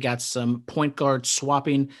happened, we got some point guard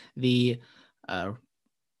swapping. The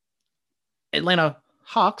Atlanta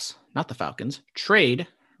Hawks, not the Falcons, trade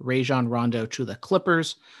Rajon Rondo to the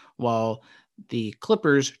Clippers, while the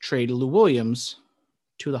Clippers trade Lou Williams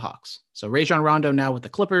to the Hawks. So Rajon Rondo now with the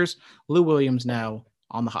Clippers, Lou Williams now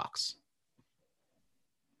on the Hawks.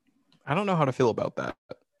 I don't know how to feel about that.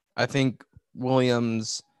 I think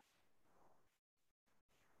Williams,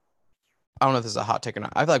 I don't know if this is a hot take or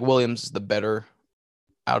not. I feel like Williams is the better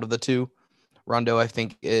out of the two. Rondo, I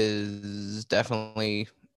think, is definitely,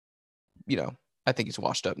 I think he's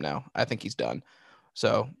washed up now. I think he's done.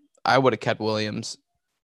 So I would have kept Williams,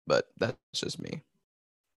 but that's just me.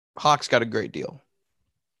 Hawks got a great deal.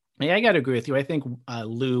 Yeah, I got to agree with you. I think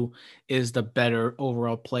Lou is the better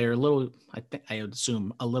overall player. I would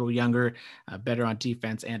assume a little younger, better on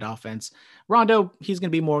defense and offense. Rondo, he's going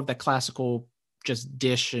to be more of the classical just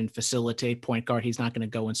dish and facilitate point guard. He's not going to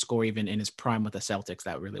go and score even in his prime with the Celtics.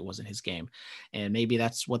 That really wasn't his game. And maybe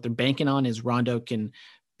that's what they're banking on is Rondo can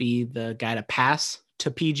be the guy to pass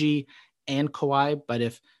to PG and Kawhi. But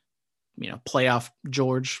if, playoff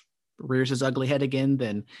George rears his ugly head again,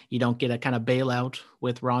 then you don't get a kind of bailout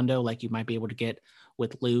with Rondo like you might be able to get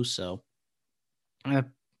with Lou. So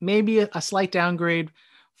maybe a slight downgrade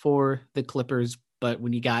for the Clippers, but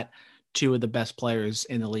when you got two of the best players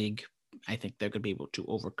in the league, I think they're going to be able to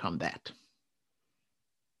overcome that.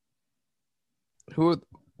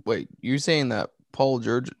 Wait, you're saying that Paul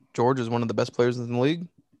George is one of the best players in the league?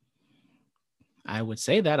 I would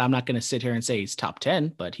say that. I'm not going to sit here and say he's top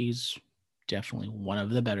 10, but he's definitely one of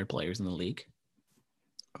the better players in the league.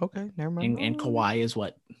 Okay, never mind. And Kawhi is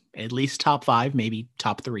what? At least top 5, maybe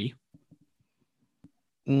top 3.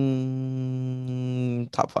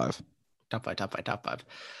 Top 5. Top 5.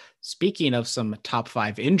 Speaking of some top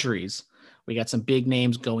 5 injuries, we got some big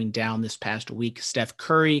names going down this past week. Steph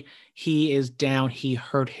Curry, he is down. He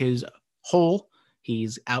hurt his hole.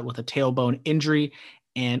 He's out with a tailbone injury.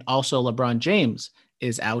 And also LeBron James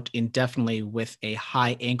is out indefinitely with a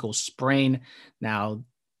high ankle sprain. Now,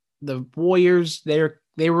 the Warriors,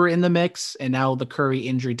 they were in the mix, and now the Curry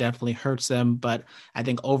injury definitely hurts them. But I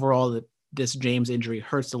think overall, this James injury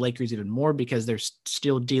hurts the Lakers even more because they're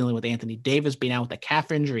still dealing with Anthony Davis being out with a calf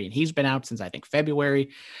injury, and he's been out since I think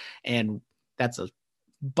February, and that's a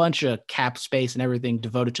bunch of cap space and everything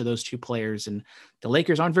devoted to those two players. And the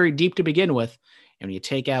Lakers aren't very deep to begin with, and when you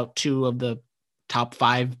take out two of the top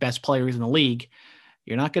 5 best players in the league,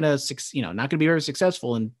 you're not gonna not gonna be very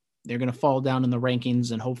successful, and they're gonna fall down in the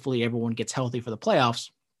rankings. And hopefully, everyone gets healthy for the playoffs.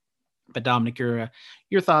 But Dominic,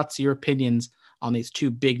 your thoughts, your opinions on these two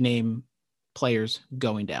big name players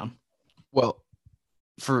going down? Well,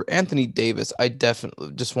 for Anthony Davis, I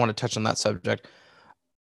definitely just want to touch on that subject.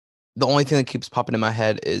 The only thing that keeps popping in my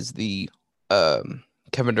head is the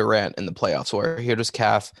Kevin Durant in the playoffs where he hurt his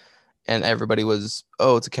calf and everybody was,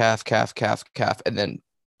 oh, it's a calf, and then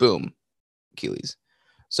boom, Achilles.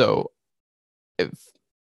 So if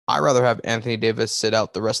I rather have Anthony Davis sit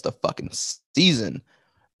out the rest of the fucking season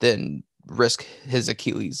than risk his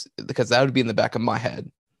Achilles, because that would be in the back of my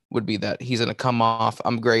head, would be that he's going to come off,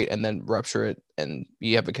 I'm great, and then rupture it, and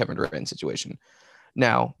you have a Kevin Durant situation.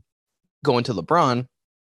 Now, going to LeBron,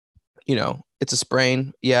 it's a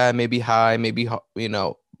sprain. Yeah, maybe high, maybe,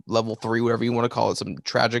 level 3, whatever you want to call it, some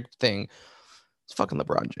tragic thing. It's fucking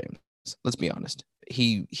LeBron James. Let's be honest.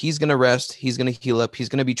 He's going to rest. He's going to heal up. He's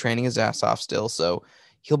going to be training his ass off still. So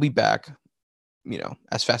he'll be back,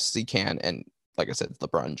 as fast as he can. And like I said,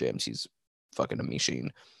 LeBron James, he's fucking a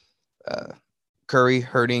machine. Curry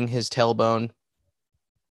hurting his tailbone.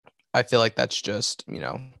 I feel like that's just, you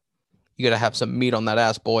got to have some meat on that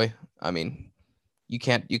ass, boy. I mean, you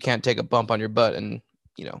can't take a bump on your butt and,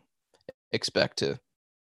 expect to,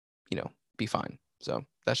 be fine. So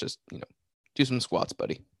that's just, do some squats,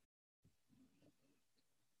 buddy.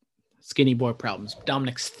 Skinny boy problems.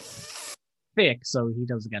 Dominic's thick, so he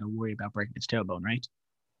doesn't got to worry about breaking his tailbone, right?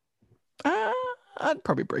 I'd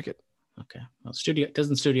probably break it. Okay. Well,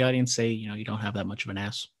 studio audience say, you don't have that much of an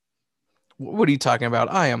ass? What are you talking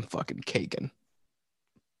about? I am fucking caking.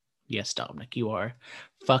 Yes, Dominic, you are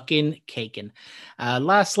fucking caking.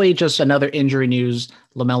 Lastly, just another injury news.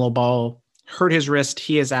 LaMelo Ball hurt his wrist.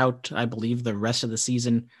 He is out, I believe, the rest of the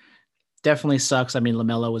season. Definitely sucks. I mean,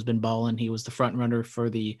 LaMelo has been balling. He was the front runner for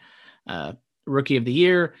the Rookie of the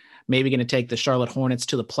Year. Maybe going to take the Charlotte Hornets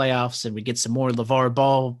to the playoffs, and we get some more LeVar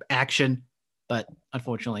Ball action. But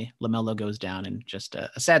unfortunately, LaMelo goes down, and just a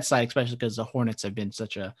sad sight, especially because the Hornets have been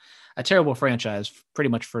such a terrible franchise pretty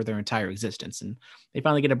much for their entire existence. And they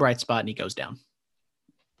finally get a bright spot, and he goes down.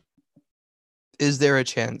 Is there a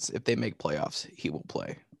chance if they make playoffs, he will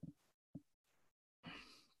play?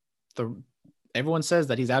 Everyone says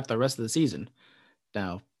that he's out the rest of the season.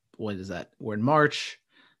 Now, what is that? We're in March.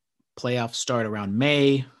 Playoffs start around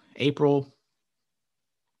May, April.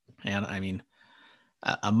 And I mean,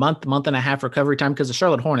 a month and a half recovery time, because the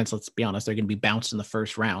Charlotte Hornets, let's be honest, they're going to be bounced in the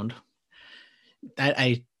first round.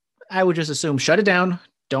 I would just assume shut it down.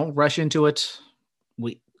 Don't rush into it.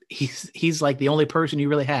 He's like the only person you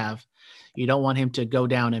really have. You don't want him to go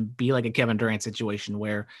down and be like a Kevin Durant situation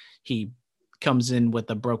where he comes in with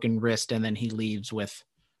a broken wrist and then he leaves with,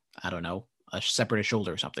 I don't know, a separated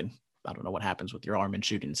shoulder or something. I don't know what happens with your arm and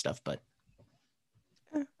shooting and stuff, but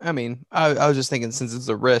I mean, I was just thinking, since it's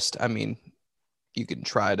a wrist, I mean, you can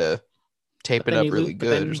try to tape it up really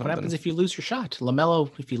good or something. What happens if you lose your shot?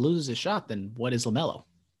 LaMelo, if he loses his shot, then what is LaMelo?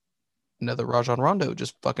 Another Rajon Rondo,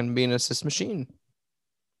 just fucking being an assist machine.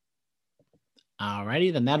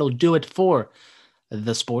 Alrighty, then that'll do it for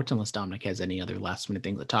the sport, unless Dominic has any other last minute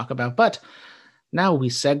things to talk about. But now we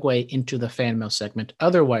segue into the fan mail segment,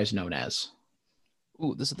 otherwise known as.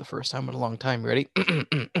 Ooh, this is the first time in a long time. Ready?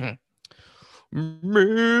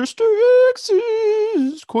 Mr.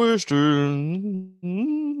 X's questions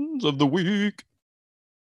of the week.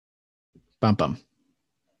 Bum bum.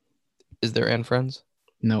 Is there and friends?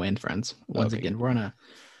 No and friends. Once Okay. again, we're on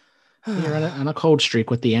a cold streak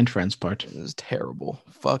with the and friends part. This is terrible.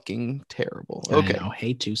 Fucking terrible. I Okay. know,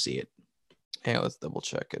 hate to see it. Hey, let's double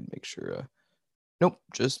check and make sure. Nope,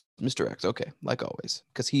 just Mr. X. Okay, like always,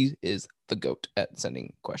 because he is the GOAT at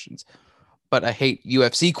sending questions. But I hate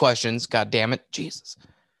UFC questions. God damn it, Jesus!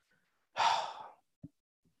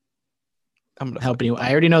 I'm gonna Helping you.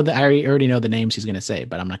 I already know the names he's gonna say,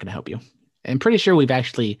 but I'm not gonna help you. I'm pretty sure we've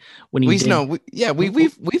actually we've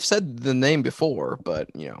said the name before,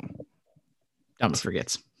 but Dominic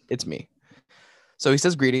forgets. It's me. So he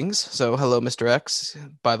says greetings. So hello, Mr. X.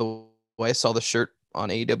 By the way, I saw the shirt on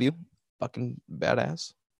AEW. Fucking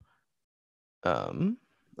badass.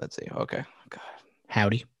 Let's see. Okay. God.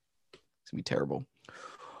 Howdy. It's gonna be terrible.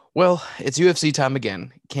 Well, it's UFC time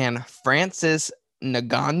again. Can Francis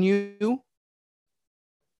Ngannou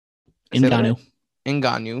I say that Ngannou. right?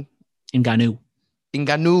 Ngannou Ngannou.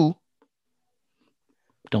 Ngannou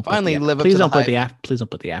Don't finally put the live up please to the don't put hype? please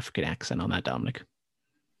don't put the African accent on that, Dominic.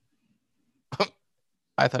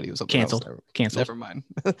 I thought he was something else. Canceled. Never mind.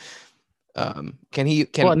 Can he?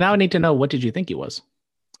 Can Well, now I need to know, what did you think he was?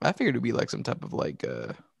 I figured it'd be like some type of like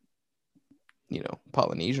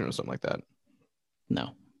Polynesian or something like that.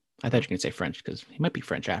 No, I thought you were gonna say French because he might be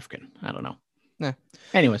French African. I don't know. Nah.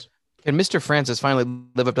 Anyways, Can Mr. Francis finally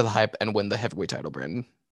live up to the hype and win the heavyweight title, Brandon?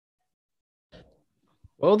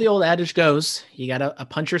 well, the old adage goes, you got a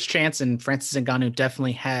puncher's chance, and Francis Ngannou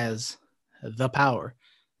definitely has the power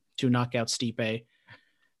to knock out Stipe.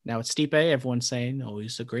 Now, it's Stipe. Everyone's saying, oh,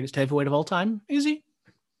 he's the greatest heavyweight of all time. Is he?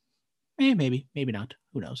 Maybe not.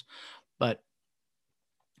 Who knows? But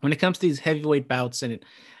when it comes to these heavyweight bouts, and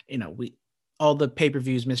all the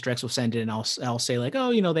pay-per-views Mr. X will send in, I'll say like,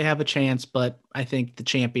 oh, they have a chance, but I think the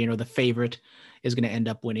champion or the favorite is going to end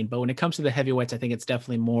up winning. But when it comes to the heavyweights, I think it's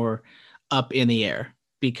definitely more up in the air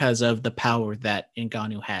because of the power that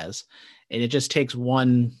Ngannou has. And it just takes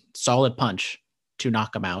one solid punch to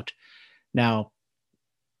knock him out. Now,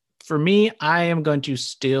 for me, I am going to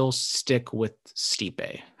still stick with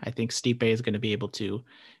Stipe. I think Stipe is going to be able to,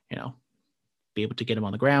 get him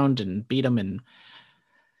on the ground and beat him. And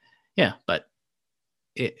yeah, but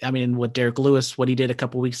what Derek Lewis, what he did a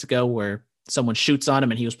couple weeks ago, where someone shoots on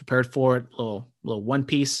him and he was prepared for it, little one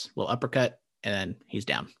piece, little uppercut, and then he's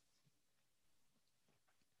down.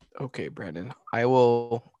 Okay, Brandon, I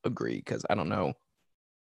will agree because I don't know.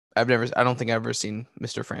 I don't think I've ever seen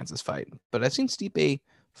Mr. Francis fight, but I've seen Stipe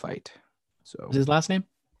fight. So What's his last name?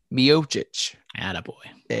 Miocic. Attaboy.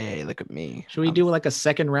 Hey, look at me. Should we do like a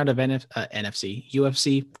second round of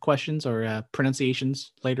UFC questions or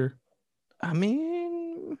pronunciations later? I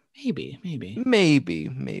mean, Maybe.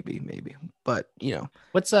 But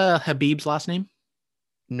What's Habib's last name?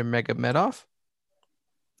 Nurmagomedov.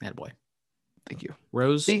 Attaboy. Thank you.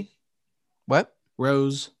 Rose. See what?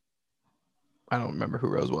 Rose. I don't remember who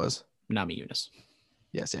Rose was. Nami Yunus.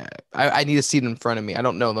 Yes, yeah. I need to see it in front of me. I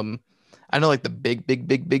don't know them. I know like the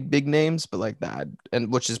big names, but like that,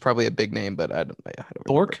 and which is probably a big name, but I don't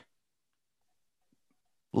Bork.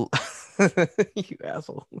 You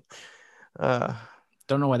asshole.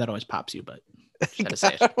 Don't know why that always pops you, but just had to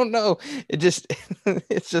say I it. don't know.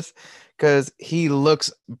 It's just because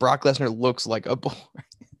Brock Lesnar looks like a boy.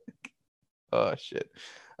 Oh shit.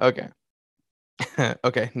 Okay.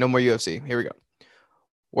 Okay. No more UFC. Here we go.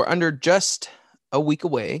 We're under just a week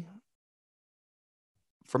away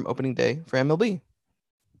from opening day for MLB.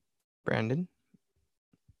 Brandon,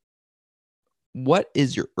 what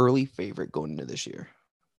is your early favorite going into this year?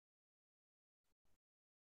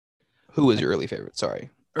 Who is your early favorite? Sorry.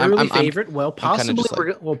 Early favorite. Well, kinda just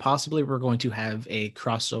possibly we're going to have a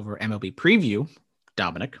crossover MLB preview.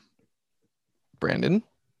 Dominic, Brandon.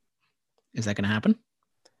 is that going to happen?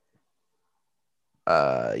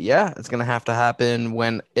 Yeah, it's gonna have to happen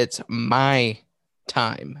when it's my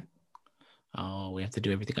time. Oh, we have to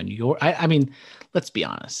do everything on your. I mean, let's be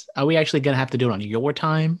honest. Are we actually going to have to do it on your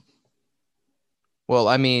time? Well,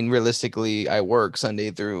 I mean, realistically, I work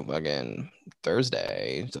Sunday through again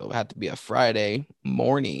Thursday, so it'll have to be a Friday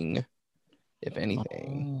morning, if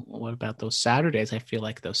anything. Oh, what about those Saturdays? I feel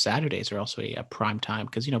like those Saturdays are also a prime time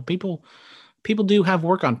because people do have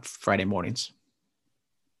work on Friday mornings.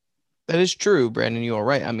 That is true, Brandon. You are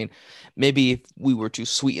right. I mean, maybe if we were to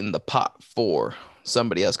sweeten the pot for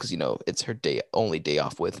somebody else, because it's her only day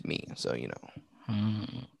off with me, so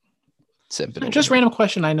simping Just over. random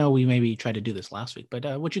question. I know we maybe tried to do this last week,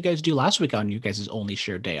 but what you guys do last week on you guys' only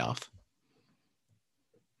shared day off?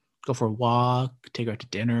 Go for a walk, take her out to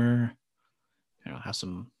dinner, have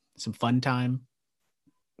some fun time.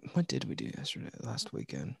 What did we do last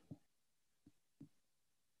weekend?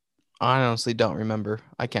 I honestly don't remember.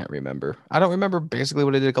 I can't remember. I don't remember basically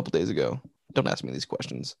what I did a couple days ago. Don't ask me these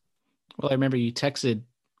questions. Well, I remember you texted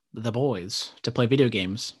the boys to play video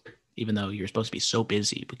games, even though you're supposed to be so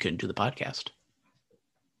busy we couldn't do the podcast.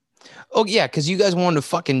 Oh, yeah, because you guys wanted to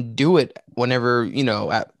fucking do it whenever,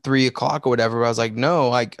 at 3 o'clock or whatever. I was like,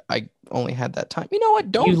 no, I only had that time. You know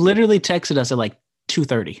what? Don't. You literally texted us at like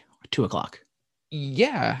 2:30 or 2 o'clock.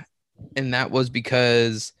 Yeah. And that was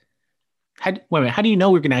because... Wait a minute, how do you know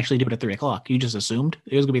we were going to actually do it at 3 o'clock? You just assumed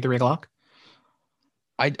it was going to be 3 o'clock?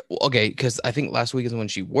 Okay, because I think last week is when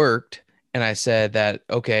she worked, and I said that,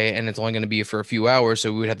 okay, and it's only going to be for a few hours,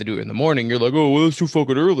 so we would have to do it in the morning. You're like, oh, well, that's too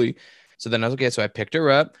fucking early. So then I was okay, so I picked her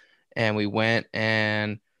up, and we went,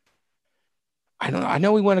 and I don't know. I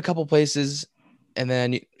know we went a couple places, And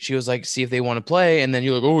then she was like, see if they want to play. And then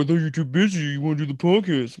you're like, oh, I thought you're too busy. You want to do the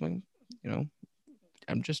podcast? I'm like,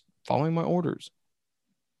 I'm just following my orders.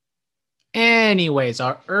 Anyways,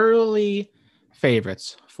 our early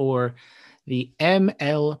favorites for the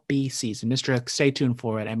MLB season. Mr. Stay tuned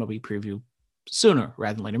for an MLB preview sooner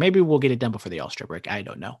rather than later. Maybe we'll get it done before the All-Star break. I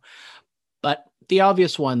don't know. But the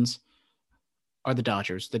obvious ones are the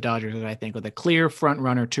Dodgers. The Dodgers, I think, are the clear front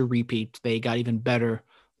runner to repeat. They got even better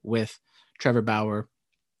with Trevor Bauer.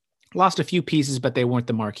 Lost a few pieces, but they weren't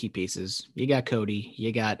the marquee pieces. You got Cody,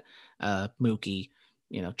 you got Mookie,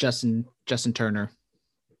 Justin Turner.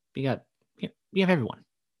 You have everyone.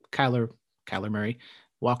 Kyler Murray,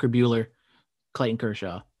 Walker Buehler, Clayton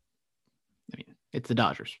Kershaw. I mean, it's the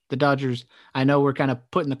Dodgers. The Dodgers, I know we're kind of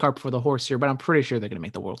putting the cart before the horse here, but I'm pretty sure they're going to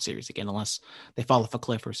make the World Series again unless they fall off a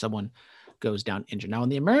cliff or someone goes down injured. Now, on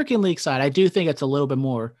the American League side, I do think it's a little bit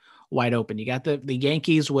more wide open. You got the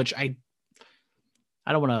Yankees, which I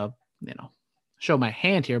don't want to, show my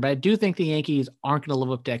hand here, but I do think the Yankees aren't going to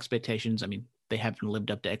live up to expectations. I mean, they haven't lived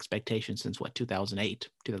up to expectations since 2008,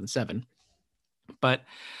 2007. But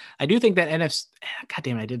I do think that God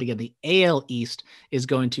damn it, I did it again. The AL East is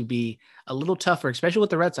going to be a little tougher, especially with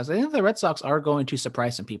the Red Sox. I think the Red Sox are going to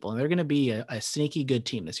surprise some people, and they're going to be a sneaky good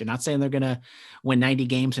team this year. Not saying they're going to win 90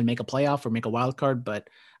 games and make a playoff or make a wild card, but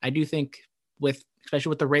I do think especially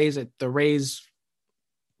with the Rays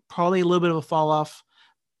probably a little bit of a fall off,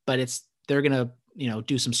 but they're going to,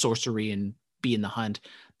 do some sorcery and be in the hunt.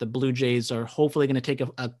 The Blue Jays are hopefully going to take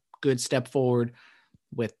a good step forward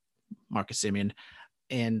with Marcus Semien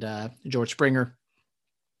and George Springer.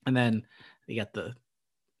 And then you got the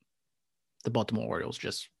Baltimore Orioles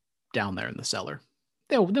just down there in the cellar.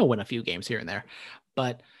 They'll win a few games here and there.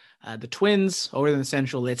 But the Twins over in the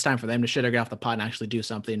Central, it's time for them to shit or get off the pot and actually do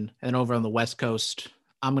something. And then over on the West Coast,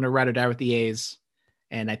 I'm going to ride or die with the A's.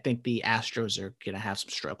 And I think the Astros are going to have some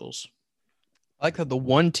struggles. I like that the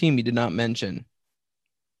one team you did not mention.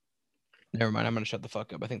 Never mind. I'm going to shut the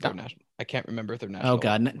fuck up. I think they're national. I can't remember if they're national. Oh,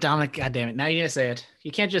 God. Dominic, God damn it. Now you're going to say it.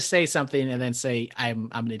 You can't just say something and then say, I'm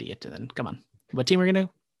an idiot. And then, come on. What team are you going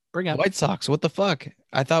to bring up? White Sox. What the fuck?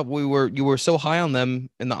 I thought you were so high on them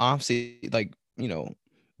in the offseason,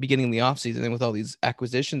 beginning of the offseason with all these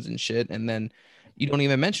acquisitions and shit. And then you don't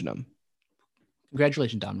even mention them.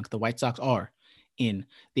 Congratulations, Dominic. The White Sox are in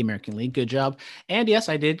the American League. Good job. And yes,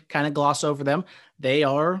 I did kind of gloss over them. They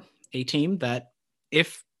are a team that,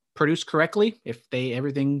 if produced correctly, if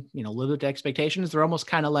everything live up to expectations, they're almost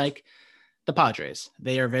kind of like the Padres.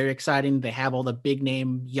 They are very exciting. They have all the big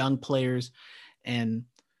name young players, and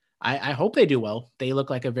I hope they do well. They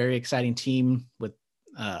look like a very exciting team with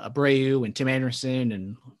Abreu and Tim Anderson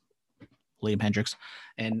and Liam Hendricks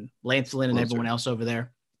and Lance Lynn and everyone else over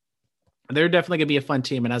there. They're definitely going to be a fun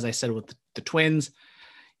team. And as I said, with the Twins,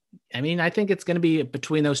 I mean, I think it's going to be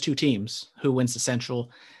between those two teams who wins the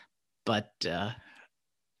Central. But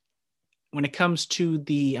when it comes to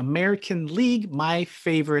the American League, my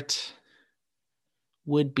favorite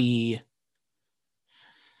would be,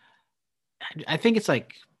 I think it's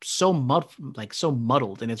so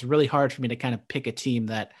muddled, and it's really hard for me to kind of pick a team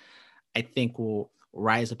that I think will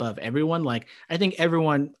rise above everyone. I think I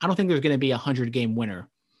don't think there's going to be 100-game winner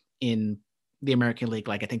in the American League.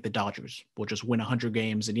 I think the Dodgers will just win 100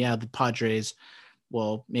 games, and the Padres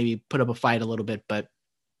will maybe put up a fight a little bit, but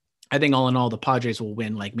I think all in all, the Padres will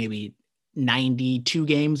win maybe 92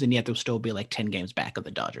 games, and yet they'll still be 10 games back of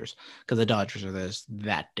the Dodgers, because the Dodgers are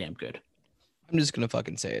that damn good. I'm just going to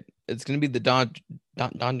fucking say it. It's going to be the Dodgers.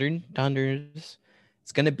 It's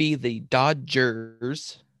going to be the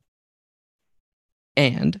Dodgers,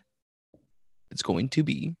 and it's going to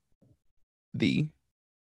be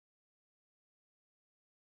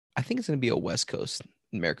I think it's going to be a West Coast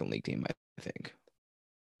American League team, I think.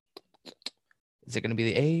 Is it going to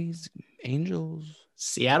be the A's, Angels?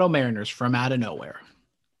 Seattle Mariners from out of nowhere.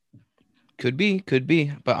 Could be.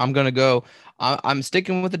 But I'm going to go. I'm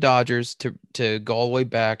sticking with the Dodgers to go all the way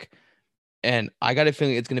back. And I got a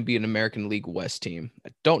feeling it's going to be an American League West team. I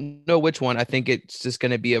don't know which one. I think it's just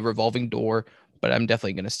going to be a revolving door. But I'm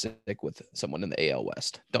definitely going to stick with someone in the AL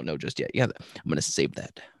West. Don't know just yet. I'm going to save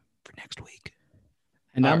that for next week.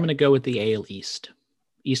 And I'm going to go with the AL East.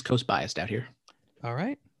 East Coast biased out here. All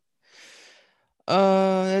right.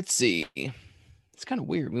 Let's see. It's kind of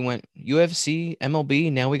weird. We went UFC,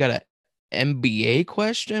 MLB. Now we got an NBA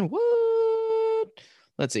question. What?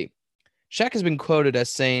 Let's see. Shaq has been quoted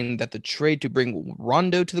as saying that the trade to bring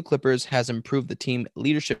Rondo to the Clippers has improved the team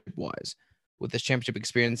leadership-wise, with his championship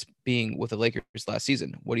experience being with the Lakers last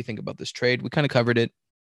season. What do you think about this trade? We kind of covered it.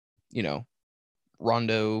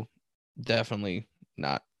 Rondo definitely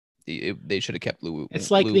not They should have kept Lou.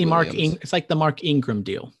 It's like Lou Williams. It's like the Mark Ingram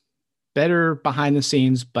deal. Better behind the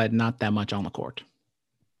scenes, but not that much on the court.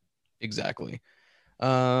 Exactly.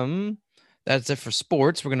 That's it for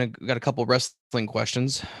sports. We got a couple wrestling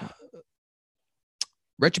questions.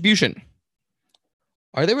 Retribution.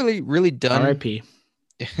 Are they really done? R.I.P.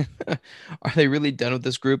 Are they really done with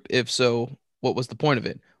this group? If so, what was the point of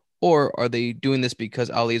it? Or are they doing this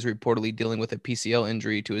because Ali is reportedly dealing with a PCL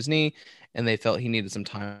injury to his knee and they felt he needed some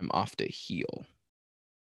time off to heal?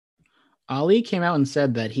 Ali came out and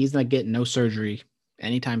said that he's not getting no surgery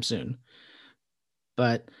anytime soon.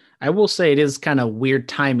 But I will say it is kind of weird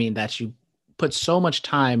timing that you put so much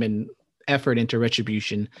time and effort into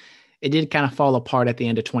Retribution. It did kind of fall apart at the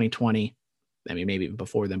end of 2020. I mean, maybe even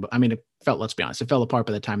before then, but I mean, let's be honest, it fell apart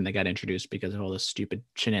by the time they got introduced because of all the stupid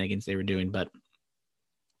shenanigans they were doing. But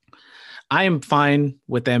I am fine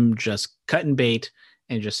with them just cutting bait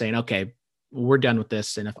and just saying, okay, we're done with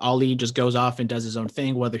this. And if Ali just goes off and does his own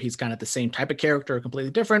thing, whether he's kind of the same type of character or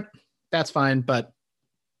completely different, that's fine. But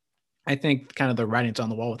I think kind of the writing's on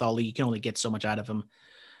the wall with Ali. You can only get so much out of him.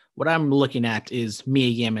 What I'm looking at is Mia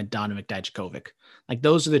Yim and Dominik Dijakovic. Like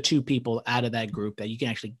those are the two people out of that group that you can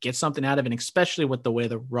actually get something out of, and especially with the way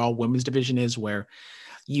the Raw women's division is, where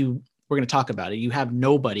we're going to talk about it. You have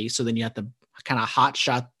nobody, so then you have to kind of hot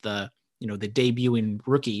shot the debuting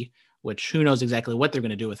rookie, which who knows exactly what they're going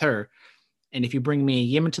to do with her. And if you bring Mia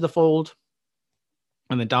Yim into the fold,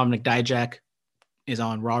 and then Dominik Dijak is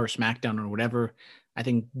on Raw or SmackDown or whatever, I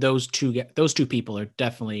think those two people are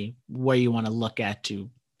definitely where you want to look at to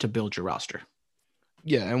build your roster.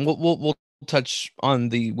 Yeah, and we'll touch on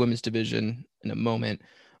the women's division in a moment.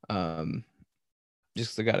 Just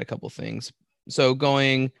because I got a couple things. So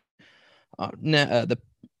going, I'm gonna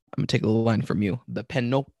take a line from you. The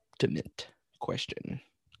penultimate question.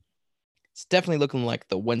 It's definitely looking like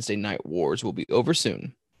the Wednesday Night Wars will be over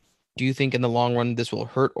soon. Do you think in the long run this will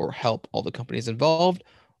hurt or help all the companies involved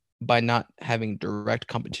by not having direct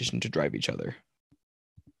competition to drive each other?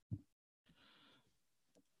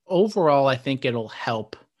 Overall, I think it'll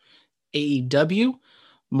help AEW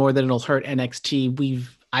more than it'll hurt NXT.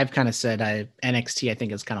 I've kind of said NXT I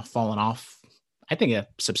think has kind of fallen off, I think a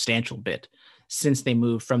substantial bit since they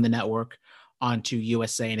moved from the network onto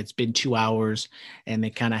USA, and it's been 2 hours and they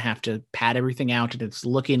kind of have to pad everything out, and it's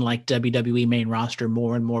looking like WWE main roster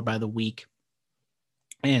more and more by the week.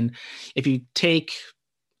 And if you take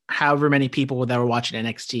however many people that were watching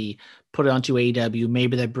NXT, put it onto AEW,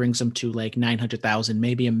 maybe that brings them to like 900,000,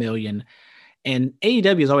 maybe 1 million. And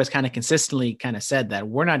AEW has always kind of consistently kind of said that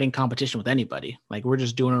we're not in competition with anybody. Like we're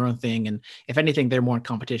just doing our own thing. And if anything, they're more in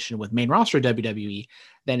competition with main roster WWE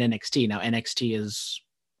than NXT. Now NXT is,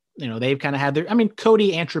 they've kind of had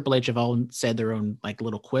Cody and Triple H have all said their own like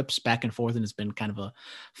little quips back and forth. And it's been kind of a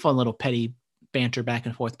fun little petty banter back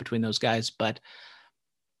and forth between those guys. But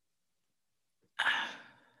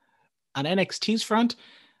on NXT's front,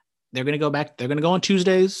 they're going to go back. They're going to go on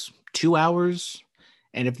Tuesdays, 2 hours.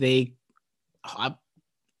 And if they,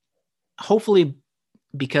 hopefully,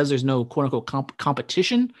 because there's no quote unquote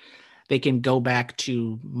competition, they can go back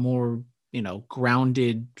to more,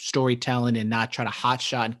 grounded storytelling and not try to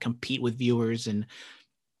hotshot and compete with viewers and,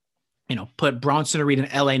 put Bronson Reed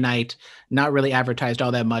and LA Knight, not really advertised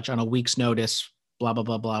all that much on a week's notice, blah, blah,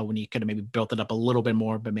 blah, blah, when you could have maybe built it up a little bit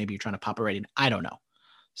more, but maybe you're trying to pop a rating. I don't know.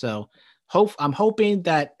 So I'm hoping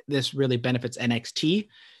that this really benefits NXT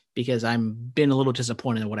because I'm been a little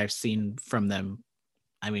disappointed in what I've seen from them.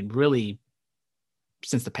 I mean, really,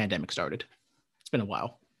 since the pandemic started, it's been a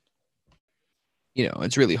while.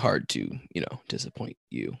 It's really hard to, disappoint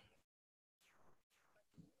you.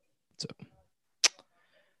 So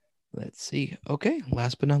let's see. Okay.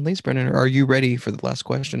 Last but not least, Brendan, are you ready for the last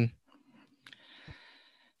question?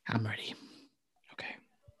 I'm ready.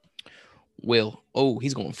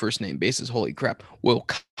 He's going first name basis. Holy crap. Will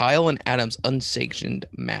Kyle and Adam's unsanctioned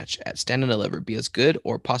match at Stand and Deliver be as good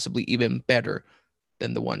or possibly even better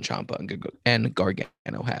than the one Ciampa and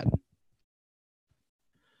Gargano had?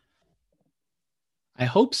 I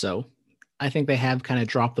hope so. I think they have kind of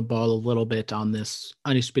dropped the ball a little bit on this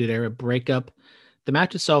Undisputed Era breakup. The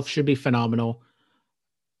match itself should be phenomenal,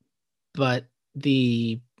 but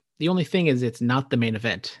the only thing is it's not the main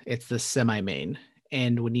event. It's the semi-main.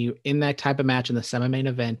 And when you in that type of match in the semi-main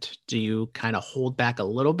event, do you kind of hold back a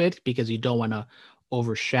little bit because you don't want to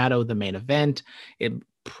overshadow the main event? It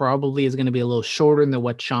probably is going to be a little shorter than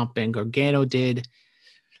what Ciampa and Gargano did.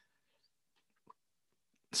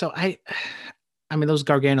 So I mean, those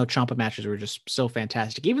Gargano Ciampa matches were just so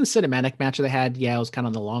fantastic. Even the cinematic match they had, it was kind of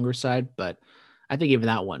on the longer side, but I think even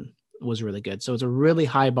that one was really good. So it's a really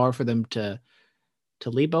high bar for them to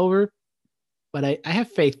leap over. but I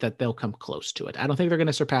have faith that they'll come close to it. I don't think they're going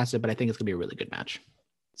to surpass it, but I think it's going to be a really good match.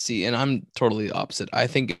 See, and I'm totally the opposite. I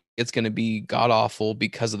think it's going to be god awful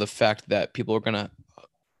because of the fact that people are going to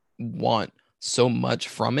want so much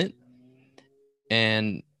from it,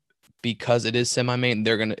 and because it is semi-main,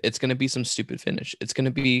 it's going to be some stupid finish. It's going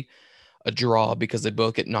to be a draw because they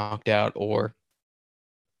both get knocked out, or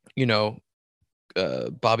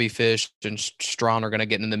Bobby Fish and Strawn are going to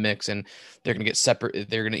get in the mix, and they're going to get separate.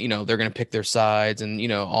 They're going to, they're going to pick their sides,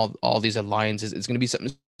 and all these alliances. It's going to be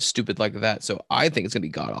something stupid like that. So I think it's going to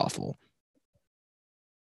be god awful.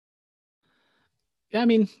 Yeah, I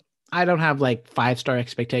mean, I don't have like 5-star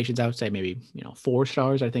expectations. I would say maybe 4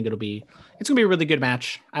 stars. I think it's going to be a really good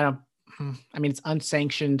match. I mean, it's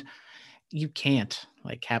unsanctioned. You can't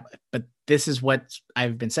but this is what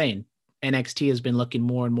I've been saying. NXT has been looking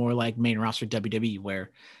more and more like main roster WWE,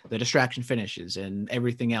 where the distraction finishes and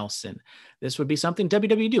everything else. And this would be something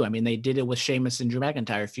WWE do. I mean, they did it with Sheamus and Drew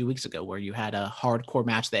McIntyre a few weeks ago, where you had a hardcore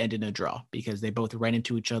match that ended in a draw because they both ran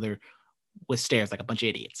into each other with stairs like a bunch of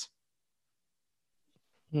idiots.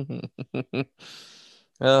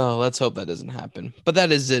 Oh, let's hope that doesn't happen. But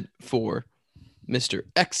that is it for Mr.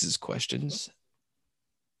 X's questions.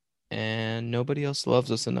 And nobody else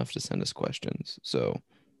loves us enough to send us questions. So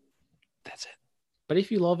that's it. But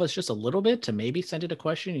if you love us just a little bit, to maybe send it a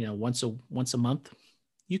question, once a month,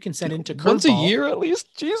 you can send it to Curveball. Once a year at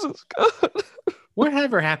least. Jesus God.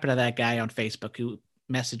 Whatever happened to that guy on Facebook who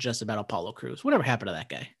messaged us about Apollo Crews? Whatever happened to that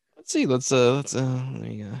guy? Let's see. Let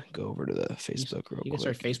me go over to the Facebook real quick. You can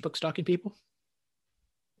start Facebook stalking people.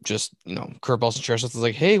 Just curveballs and chair shots.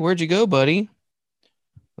 Like, hey, where'd you go, buddy?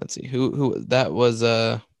 Let's see who that was.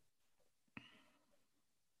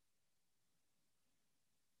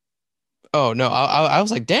 Oh no, I was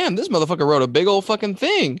like, damn, this motherfucker wrote a big old fucking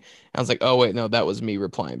thing. I was like, oh wait, no, that was me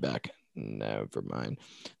replying back. Never mind.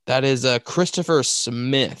 That is Christopher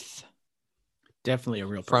Smith. Definitely a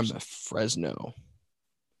real person. From Fresno.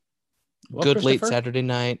 Well, good late Saturday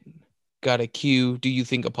night. Got a Q. Do you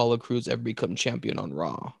think Apollo Crews ever become champion on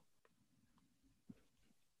Raw?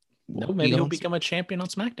 No, maybe he'll become a champion on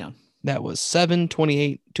SmackDown. That was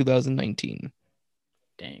 7/28/2019.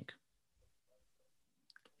 Dang.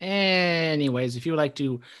 Anyways, if you would like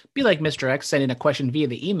to be like Mr. X, send in a question via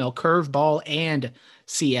the email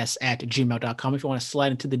curveballandcs@gmail.com. If you want to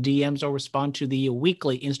slide into the DMs or respond to the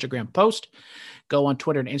weekly Instagram post, go on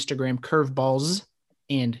Twitter and Instagram, curveballs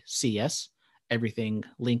and CS. Everything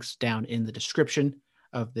links down in the description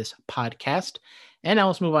of this podcast. And now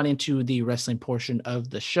let's move on into the wrestling portion of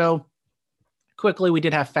the show. Quickly, we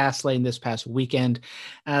did have Fastlane this past weekend.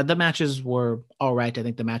 The matches were all right. I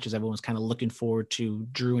think the matches everyone's kind of looking forward to.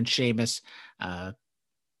 Drew and Sheamus,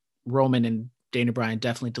 Roman and Daniel Bryan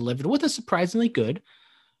definitely delivered with a surprisingly good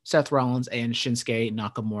Seth Rollins and Shinsuke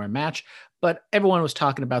Nakamura match. But everyone was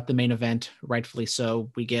talking about the main event, rightfully so.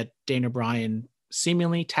 We get Daniel Bryan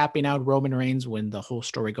seemingly tapping out Roman Reigns when the whole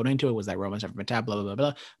story going into it was that Roman's never been tapped, blah, blah, blah,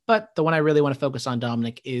 blah. But the one I really want to focus on,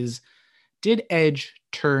 Dominic, is did Edge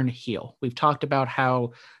turn heel? We've talked about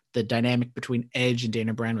how the dynamic between Edge and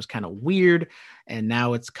Daniel Bryan was kind of weird, and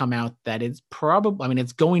now it's come out that it's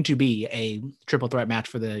it's going to be a triple threat match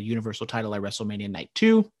for the Universal title at WrestleMania Night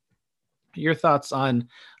 2. Your thoughts on,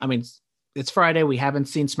 it's Friday. We haven't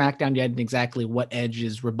seen SmackDown yet and exactly what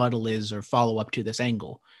Edge's rebuttal is or follow up to this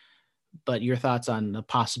angle. But your thoughts on the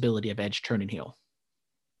possibility of Edge turning heel?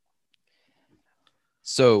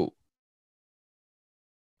 So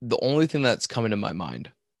the only thing that's coming to my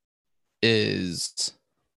mind is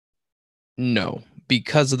no,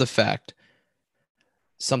 because of the fact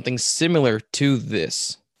something similar to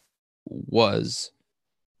this was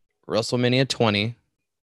WrestleMania 20,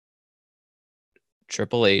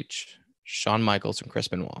 Triple H, Shawn Michaels, and Chris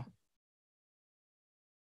Benoit.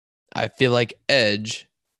 I feel like Edge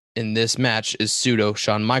in this match is pseudo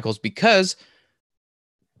Shawn Michaels because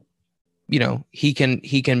he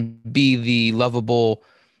can be the lovable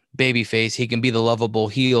babyface, he can be the lovable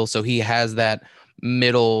heel, so he has that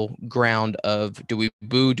middle ground of do we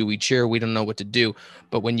boo, do we cheer, we don't know what to do.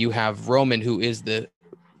 But when you have Roman, who is the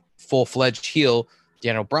full-fledged heel,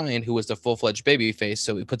 Daniel Bryan, who is the full-fledged babyface,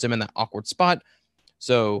 so he puts him in that awkward spot.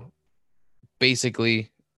 So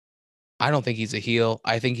basically, I don't think he's a heel.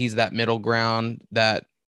 I think he's that middle ground, that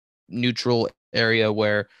neutral area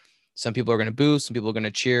where some people are going to boo, some people are going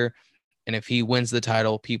to cheer, and if he wins the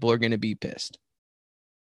title, people are going to be pissed.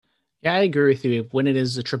 Yeah, I agree with you. When it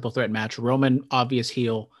is a triple threat match, Roman, obvious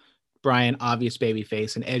heel, Bryan, obvious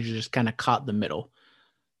babyface, and Edge just kind of caught the middle.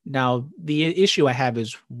 Now, the issue I have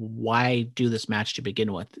is why do this match to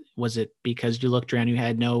begin with? Was it because you looked around, you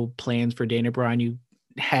had no plans for Daniel Bryan, you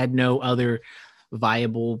had no other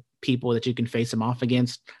viable people that you can face him off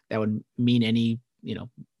against that would mean any,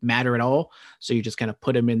 matter at all. So you just kind of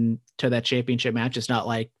put him into that championship match. It's not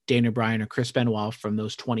like Daniel Bryan or Chris Benoit from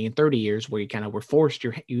those 20 and 30 years where you kind of were forced,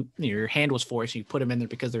 your hand was forced, and you put him in there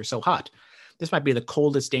because they're so hot. This might be the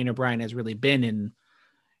coldest Daniel Bryan has really been in,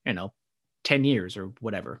 10 years or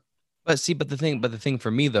whatever. But the thing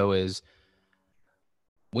for me though is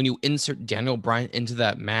when you insert Daniel Bryan into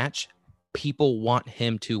that match, people want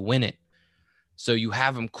him to win it. So you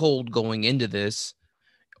have him cold going into this.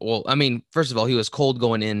 Well, I mean, first of all, he was cold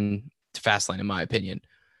going in to Fastlane, in my opinion.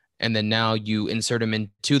 And then now you insert him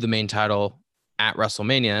into the main title at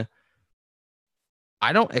WrestleMania.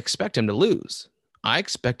 I don't expect him to lose. I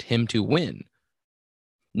expect him to win.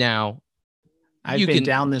 Now, I've been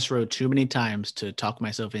down this road too many times to talk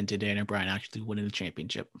myself into Daniel Bryan actually winning the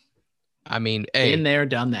championship. I mean, been there,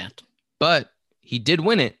 done that. But he did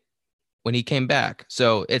win it when he came back.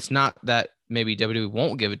 So it's not that maybe WWE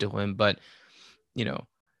won't give it to him, but,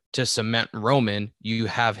 to cement Roman, you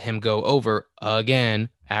have him go over again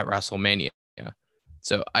at WrestleMania.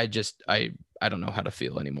 So I don't know how to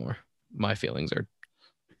feel anymore. My feelings are,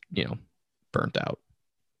 burnt out.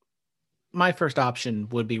 My first option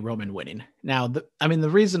would be Roman winning. Now, the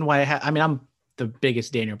reason why I'm the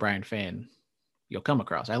biggest Daniel Bryan fan you'll come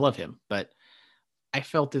across. I love him, but I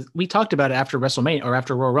felt this, we talked about it after WrestleMania or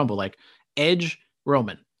after Royal Rumble, like Edge,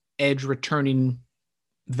 Roman, Edge returning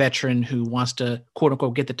veteran who wants to quote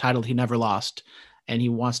unquote get the title he never lost, and he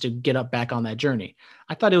wants to get up back on that journey.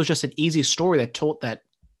 I thought it was just an easy story that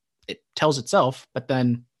it tells itself, but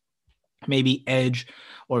then maybe Edge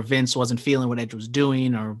or Vince wasn't feeling what Edge was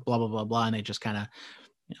doing or blah, blah, blah, blah. And they just kind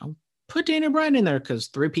of, put Daniel Bryan in there because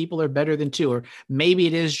 3 people are better than 2. Or maybe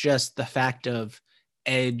it is just the fact of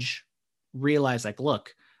Edge realized like,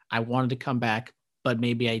 look, I wanted to come back, but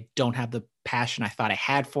maybe I don't have the passion I thought I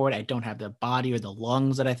had for it. I don't have the body or the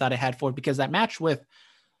lungs that I thought I had for it, because that match with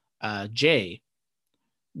Jay,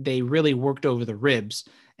 they really worked over the ribs,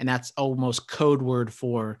 and that's almost code word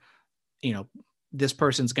for, this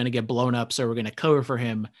person's going to get blown up. So we're going to cover for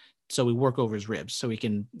him. So we work over his ribs so he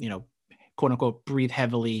can, quote unquote, breathe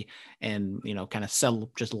heavily and, kind of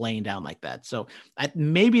settle just laying down like that. So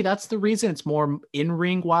maybe that's the reason. It's more in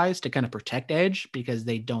ring wise to kind of protect Edge, because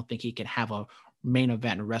they don't think he can have a main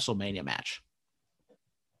event WrestleMania match.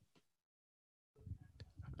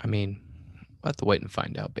 I mean, we'll have to wait and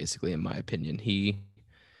find out, basically, in my opinion.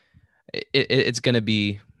 It's going to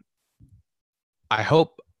be, I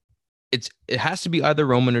hope it has to be either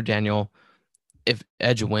Roman or Daniel. If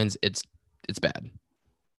Edge wins, it's bad.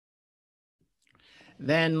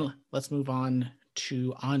 Then let's move on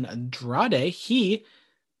to Andrade. He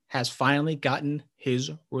has finally gotten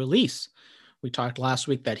his release. We talked last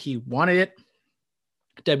week that he wanted it.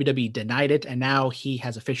 WWE denied it, and now he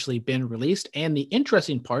has officially been released. And the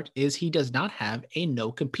interesting part is he does not have a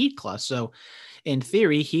no-compete clause. So in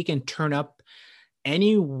theory, he can turn up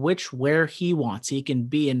any which where he wants. He can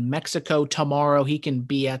be in Mexico tomorrow. He can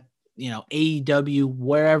be at, AEW,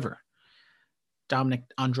 wherever. Dominic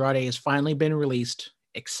Andrade has finally been released.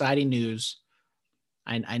 Exciting news.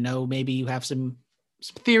 I know maybe you have some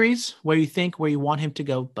theories where you want him to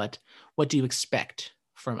go, but what do you expect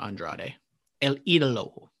from Andrade? El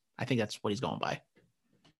Idolo. I think that's what he's going by.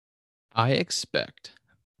 I expect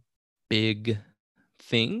big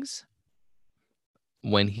things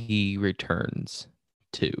when he returns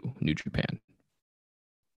to New Japan.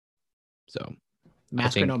 So,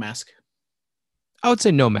 mask or no mask? I would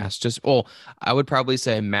say no mask. I would probably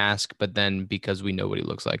say mask, but then because we know what he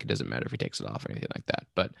looks like, it doesn't matter if he takes it off or anything like that.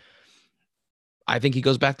 But I think he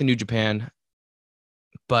goes back to New Japan.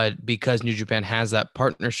 But because New Japan has that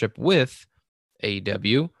partnership with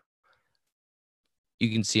AEW,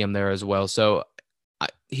 you can see him there as well. So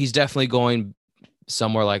he's definitely going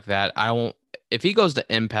somewhere like that. If he goes to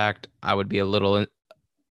Impact, I would be a little,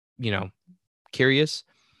 curious,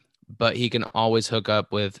 but he can always hook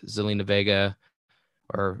up with Zelina Vega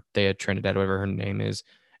or Thea Trinidad, whatever her name is,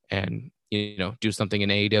 and, do something in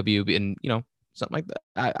AEW and, something like that.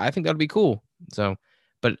 I think that'd be cool. So,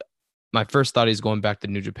 but my first thought is going back to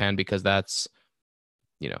New Japan because that's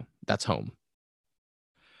home.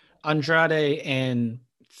 Andrade and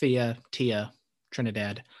Tia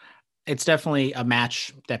Trinidad. It's definitely a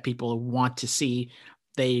match that people want to see.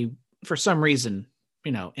 They, for some reason,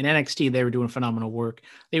 in NXT, they were doing phenomenal work.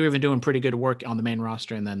 They were even doing pretty good work on the main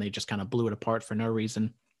roster, and then they just kind of blew it apart for no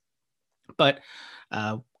reason. But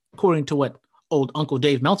according to what old Uncle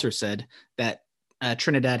Dave Meltzer said, that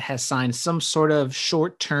Trinidad has signed some sort of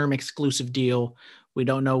short-term exclusive deal. We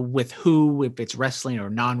don't know with who, if it's wrestling or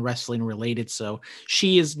non-wrestling related. So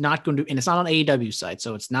she is not going to, and it's not on AEW side.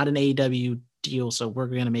 So it's not an AEW deal. So we're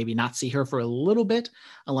going to maybe not see her for a little bit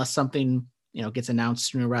unless something, gets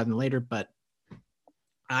announced sooner rather than later. But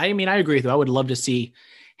I mean, I agree with you. I would love to see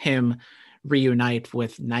him reunite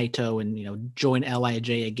with Naito and, join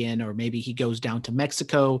LIJ again, or maybe he goes down to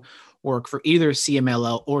Mexico, work for either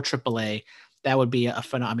CMLL or AAA. That would be a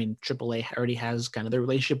fun. I mean, AAA already has kind of the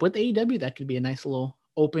relationship with AEW. That could be a nice little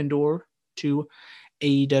open door to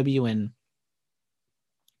AEW. And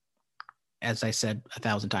as I said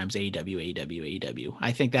 1,000 times, AEW, AEW, AEW.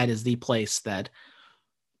 I think that is the place that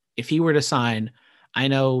if he were to sign, I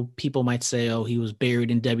know people might say, oh, he was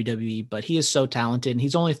buried in WWE, but he is so talented. And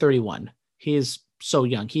he's only 31. He is so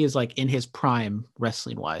young. He is like in his prime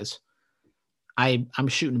wrestling wise. I'm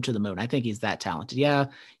shooting him to the moon. I think he's that talented. Yeah,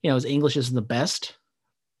 his English isn't the best,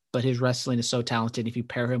 but his wrestling is so talented. If you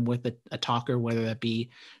pair him with a talker, whether that be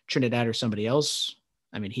Trinidad or somebody else,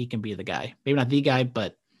 I mean, he can be the guy. Maybe not the guy,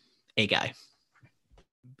 but a guy.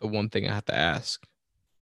 The one thing I have to ask,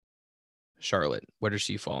 Charlotte, where does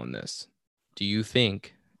she fall in this? Do you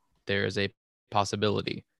think there is a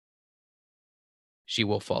possibility she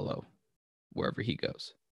will follow wherever he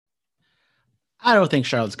goes? I don't think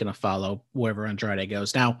Charlotte's going to follow wherever Andrade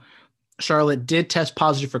goes. Now, Charlotte did test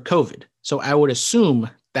positive for COVID, so I would assume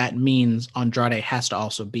that means Andrade has to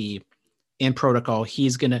also be in protocol.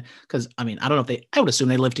 He's going to, because, I mean, I don't know if I would assume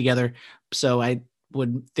they live together, so I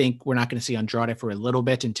would think we're not going to see Andrade for a little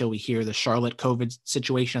bit until we hear the Charlotte COVID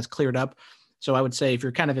situation has cleared up. So I would say if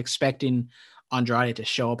you're kind of expecting Andrade to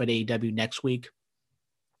show up at AEW next week,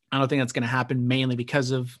 I don't think that's going to happen, mainly because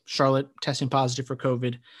of Charlotte testing positive for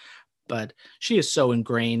COVID. But she is so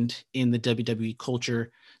ingrained in the WWE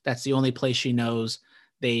culture. That's the only place she knows.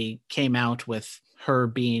 They came out with her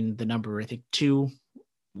being the number, I think, 2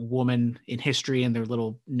 woman in history in their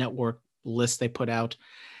little network list they put out.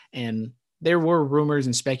 And there were rumors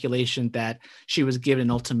and speculation that she was given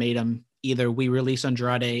an ultimatum. Either we release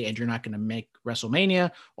Andrade and you're not going to make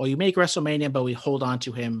WrestleMania, or you make WrestleMania, but we hold on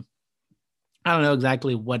to him. I don't know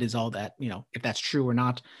exactly what is all that, if that's true or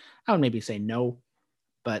not. I would maybe say no.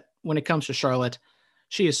 But when it comes to Charlotte,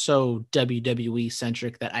 she is so WWE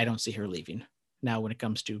centric that I don't see her leaving. Now, when it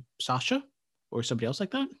comes to Sasha or somebody else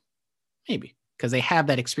like that, maybe, because they have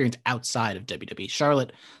that experience outside of WWE.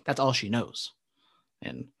 Charlotte, that's all she knows.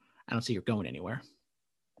 And I don't see her going anywhere.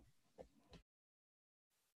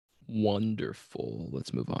 Wonderful.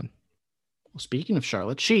 Let's move on. Well, speaking of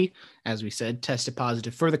Charlotte, she, as we said, tested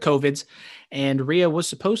positive for the COVIDs, and Rhea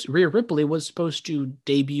Ripley was supposed to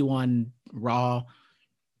debut on Raw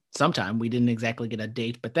sometime. We didn't exactly get a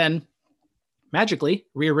date, but then magically,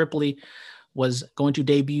 Rhea Ripley was going to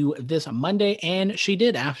debut this Monday, and she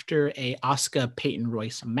did after a Asuka Peyton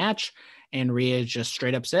Royce match. And Rhea just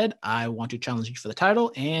straight up said, I want to challenge you for the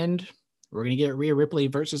title, and we're going to get Rhea Ripley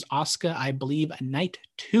versus Asuka, I believe, night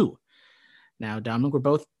 2. Now, Dominic, we're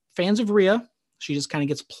both fans of Rhea. She just kind of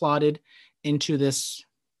gets plotted into this,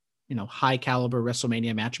 high caliber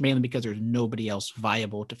WrestleMania match, mainly because there's nobody else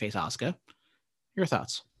viable to face Asuka. Your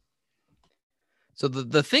thoughts? So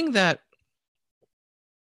the thing that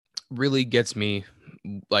really gets me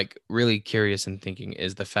like really curious and thinking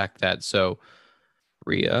is the fact that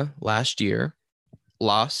Rhea last year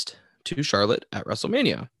lost to Charlotte at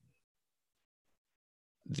WrestleMania.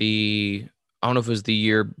 I don't know if it was the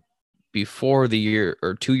year before the year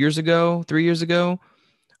or 2 years ago, 3 years ago,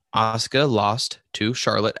 Asuka lost to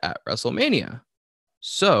Charlotte at WrestleMania.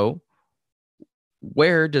 So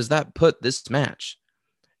where does that put this match?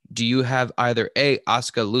 Do you have either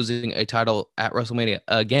Asuka losing a title at WrestleMania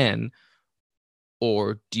again,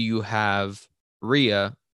 or do you have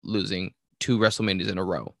Rhea losing 2 WrestleManias in a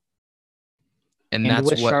row? And that's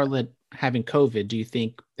with Charlotte having COVID, do you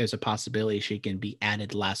think there's a possibility she can be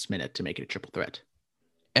added last minute to make it a triple threat?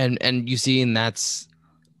 And you see, and that's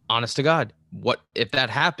honest to God. What if that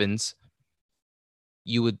happens?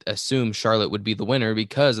 You would assume Charlotte would be the winner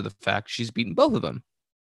because of the fact she's beaten both of them.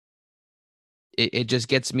 It just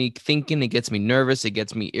gets me thinking. It gets me nervous. It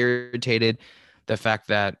gets me irritated. The fact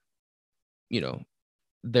that,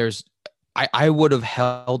 I would have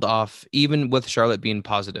held off, even with Charlotte being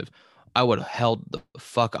positive. I would have held the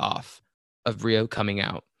fuck off of Rhea coming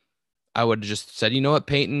out. I would have just said, you know what,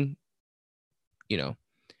 Peyton,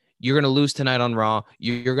 you're going to lose tonight on Raw.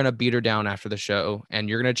 You're going to beat her down after the show, and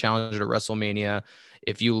you're going to challenge her to WrestleMania.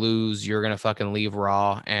 If you lose, you're going to fucking leave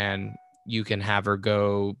Raw, and you can have her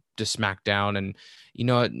go to SmackDown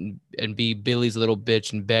and be Billy's little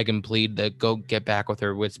bitch and beg and plead to go get back with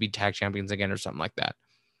her with be tag champions again or something like that.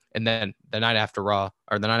 And then the night after Raw,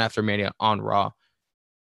 or the night after Mania on Raw,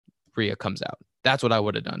 Rhea comes out. That's what I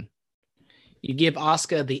would have done. You give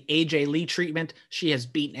Asuka the AJ Lee treatment. She has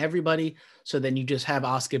beaten everybody. So then you just have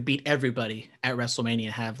Asuka beat everybody at WrestleMania,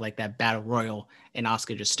 have like that battle royal, and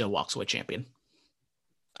Asuka just still walks away champion.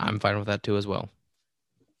 I'm fine with that too as well.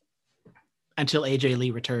 Until AJ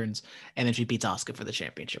Lee returns, and then she beats Asuka for the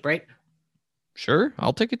championship, right? Sure,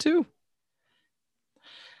 I'll take it too.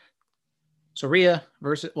 So Rhea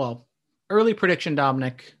versus, well, early prediction,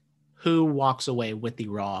 Dominic, who walks away with the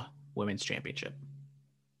Raw Women's Championship?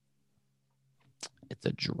 It's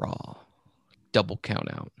a draw, double count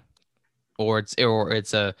out, or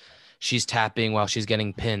it's a she's tapping while she's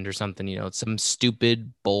getting pinned or something. You know, it's some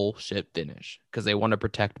stupid bullshit finish because they want to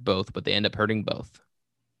protect both, but they end up hurting both.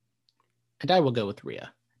 And I will go with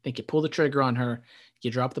Rhea. I think you pull the trigger on her. You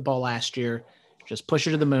dropped the ball last year, just push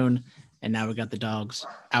her to the moon, and now we got the dogs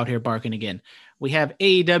out here barking again. We have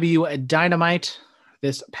AEW Dynamite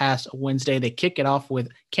this past Wednesday. They kick it off with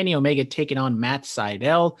Kenny Omega taking on Matt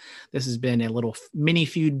Sydal. This has been a little mini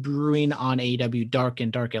feud brewing on AEW Dark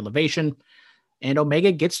and Dark Elevation. And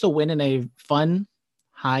Omega gets the win in a fun,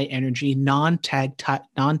 high energy,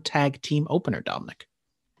 non-tag team opener, Dominic.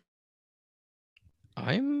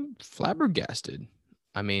 I'm flabbergasted.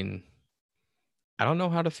 I mean, I don't know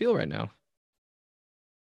how to feel right now.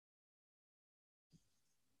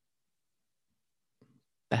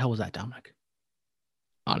 The hell was that, Dominic?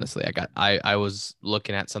 Honestly, I was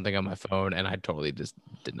looking at something on my phone and I totally just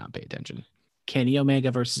did not pay attention. Kenny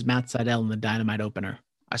Omega versus Matt Sydal in the Dynamite opener.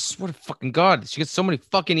 I swear to fucking God, she gets so many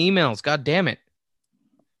fucking emails. God damn it.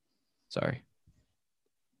 Sorry.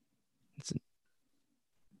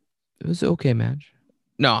 It was an okay match.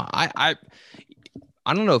 No, I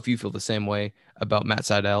don't know if you feel the same way about Matt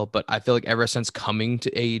Sydal, but I feel like ever since coming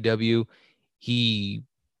to AEW, he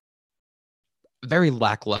very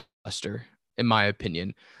lackluster, in my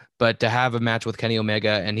opinion. But to have a match with Kenny Omega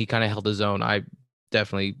and he kind of held his own, I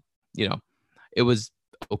definitely, it was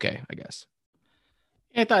okay, I guess.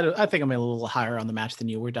 I think I'm a little higher on the match than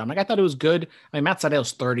you were, Dominic. I thought it was good. I mean, Matt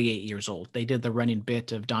Sydal's 38 years old. They did the running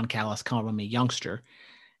bit of Don Callis calling him a youngster.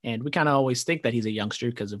 And we kind of always think that he's a youngster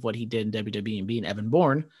because of what he did in WWE and being Evan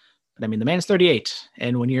Bourne. But I mean, the man is 38.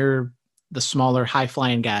 And when you're the smaller,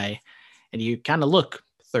 high-flying guy and you kind of look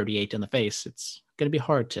 38 in the face, it's going to be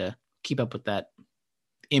hard to keep up with that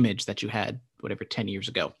image that you had, whatever, 10 years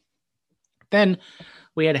ago. Then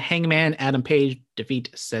we had Hangman Adam Page defeat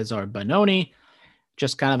Cesar Bononi.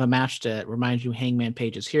 Just kind of a match to remind you Hangman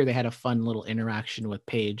Page is here. They had a fun little interaction with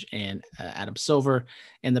Page and Adam Silver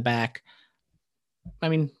in the back. I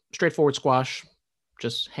mean, straightforward squash,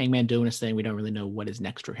 just Hangman doing his thing. We don't really know what is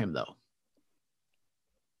next for him, though.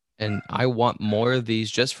 And I want more of these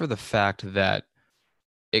just for the fact that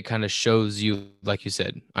it kind of shows you, like you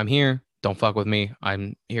said, I'm here. Don't fuck with me.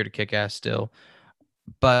 I'm here to kick ass still.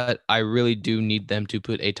 But I really do need them to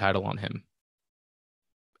put a title on him.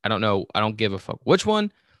 I don't know. I don't give a fuck which one.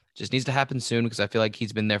 It just needs to happen soon because I feel like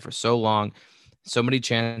he's been there for so long. So many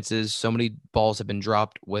chances, so many balls have been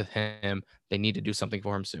dropped with him. They need to do something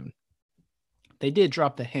for him soon. They did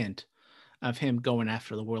drop the hint of him going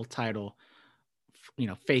after the world title,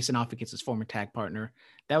 facing off against his former tag partner.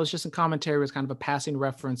 That was just in commentary. It was kind of a passing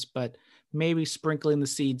reference, but maybe sprinkling the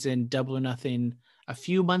seeds in Double or Nothing a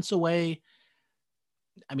few months away.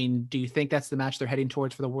 I mean, do you think that's the match they're heading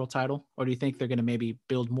towards for the world title? Or do you think they're going to maybe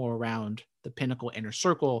build more around the Pinnacle Inner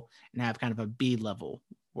Circle and have kind of a B-level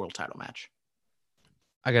world title match?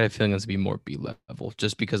 I got a feeling it's to be more B-level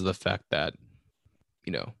just because of the fact that,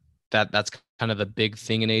 that's kind of the big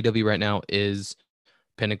thing in AEW right now is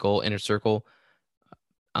Pinnacle Inner Circle.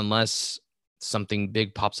 Unless something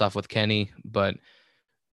big pops off with Kenny, but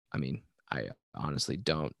I mean, I honestly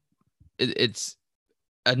don't. It's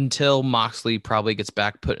until Moxley probably gets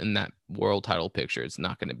back put in that world title picture, it's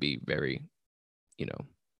not going to be very,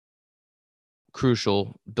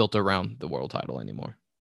 crucial built around the world title anymore.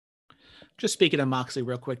 Just speaking of Moxley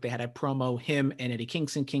real quick, they had a promo, him and Eddie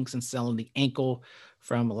Kingston selling the ankle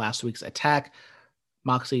from last week's Attack.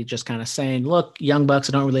 Moxley just kind of saying, look, Young Bucks,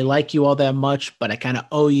 I don't really like you all that much, but I kind of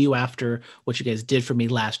owe you after what you guys did for me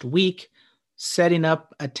last week. Setting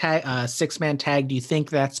up a six-man tag. Do you think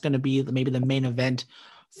that's going to be maybe the main event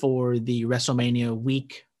for the WrestleMania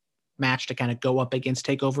week match to kind of go up against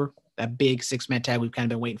TakeOver? That big six-man tag we've kind of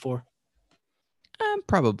been waiting for?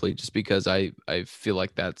 Probably just because I feel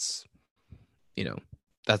like that's,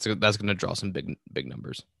 that's going to draw some big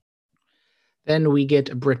numbers. Then we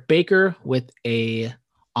get Britt Baker with a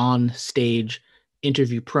on-stage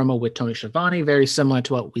interview promo with Tony Schiavone, very similar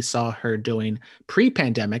to what we saw her doing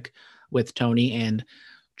pre-pandemic with Tony. And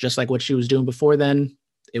just like what she was doing before then,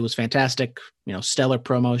 it was fantastic. Stellar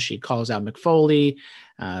promo. She calls out Mick Foley,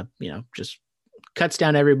 just cuts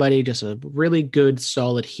down everybody. Just a really good,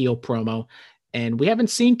 solid heel promo. And we haven't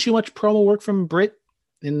seen too much promo work from Britt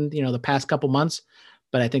in the past couple months,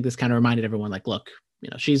 but I think this kind of reminded everyone, like, look,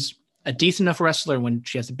 she's a decent enough wrestler. When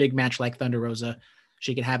she has a big match like Thunder Rosa,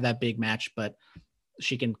 she can have that big match, but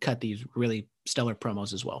she can cut these really stellar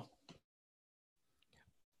promos as well.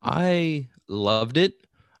 I loved it.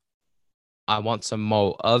 I want some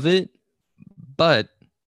more of it, but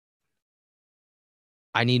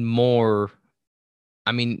I need more.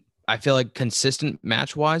 I mean, I feel like consistent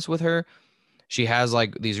match wise with her, she has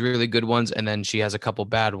like these really good ones, and then she has a couple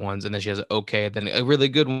bad ones, and then she has okay, then a really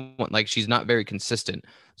good one. Like, she's not very consistent.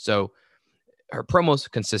 So her promos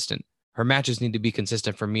consistent. Her matches need to be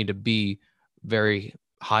consistent for me to be very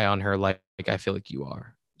high on her, like I feel like you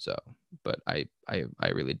are. So, but I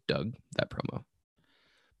really dug that promo.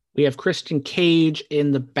 We have Christian Cage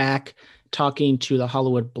in the back talking to the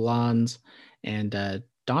Hollywood Blondes and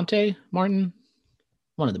Dante Martin,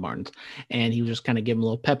 one of the Martins. And he was just kind of giving a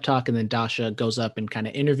little pep talk. And then Dasha goes up and kind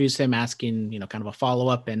of interviews him, asking, kind of a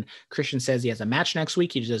follow-up. And Christian says he has a match next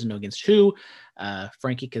week. He just doesn't know against who.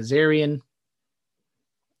 Frankie Kazarian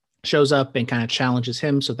shows up and kind of challenges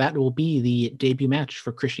him. So that will be the debut match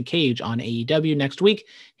for Christian Cage on AEW next week.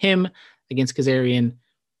 Him against Kazarian.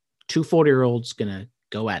 2 40-year-olds going to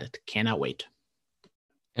go at it. Cannot wait.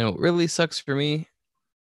 And what really sucks for me,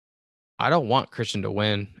 I don't want Christian to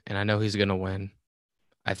win, and I know he's going to win.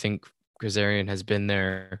 I think Kazarian has been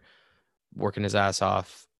there working his ass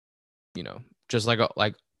off, just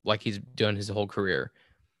like he's done his whole career.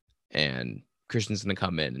 And Christian's going to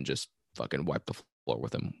come in and just fucking wipe the floor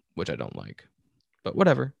with him, which I don't like. But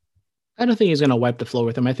whatever. I don't think he's going to wipe the floor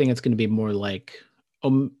with him. I think it's going to be more like,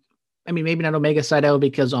 maybe not Omega Sydal,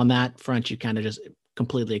 because on that front, you kind of just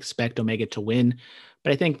completely expect Omega to win.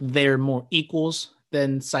 But I think they're more equals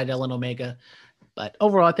than Sydal and Omega. But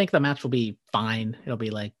overall, I think the match will be fine. It'll be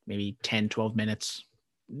like maybe 10, 12 minutes.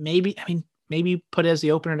 Maybe put it as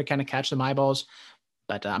the opener to kind of catch some eyeballs.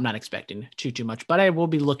 But I'm not expecting too much. But I will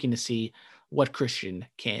be looking to see what Christian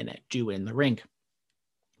can do in the ring.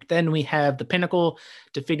 Then we have the Pinnacle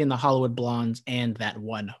defeating the Hollywood Blondes and that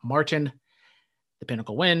one Martin. The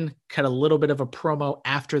Pinnacle win. Cut a little bit of a promo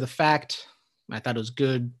after the fact. I thought it was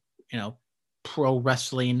good, pro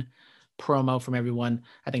wrestling promo from everyone.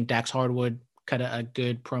 I think Dax Hardwood cut a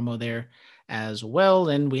good promo there as well.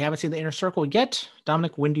 And we haven't seen the Inner Circle yet.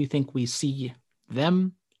 Dominic, when do you think we see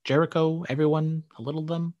them? Jericho, everyone, a little of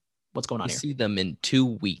them? What's going on here? See them in 2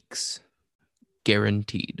 weeks.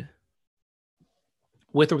 Guaranteed.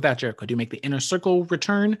 With or without Jericho? Do you make the Inner Circle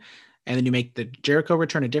return and then you make the Jericho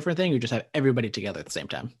return a different thing, or just have everybody together at the same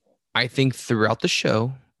time? I think throughout the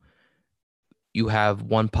show, you have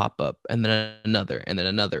one pop up and then another and then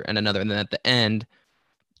another and another. And then at the end,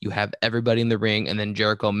 you have everybody in the ring, and then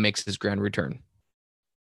Jericho makes his grand return.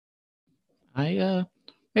 Maybe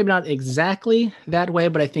not exactly that way,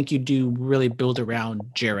 but I think you do really build around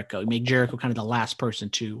Jericho. You make Jericho kind of the last person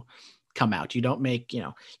to come out. You don't make, you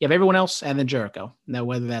have everyone else and then Jericho. Now,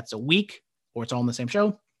 whether that's a week or it's all in the same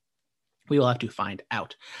show, we will have to find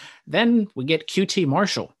out. Then we get QT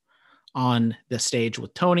Marshall on the stage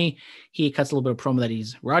with Tony. He cuts a little bit of promo that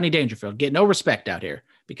he's Rodney Dangerfield, get no respect out here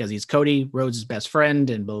because he's Cody Rhodes' best friend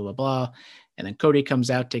and blah, blah, blah. And then Cody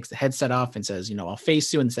comes out, takes the headset off and says, I'll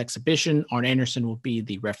face you in this exhibition. Arn Anderson will be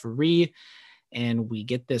the referee. And we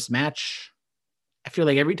get this match. I feel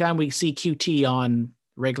like every time we see QT on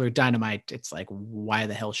regular Dynamite, it's like, why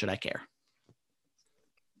the hell should I care?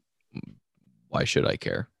 Why should I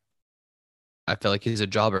care? I feel like he's a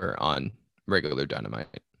jobber on regular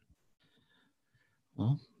Dynamite.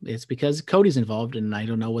 Well, it's because Cody's involved, and I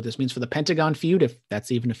don't know what this means for the Pentagon feud, if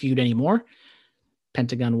that's even a feud anymore.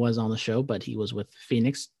 Pentagon was on the show, but he was with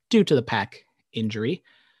Phoenix due to the Pac injury.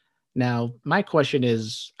 Now, my question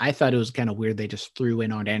is, I thought it was kind of weird they just threw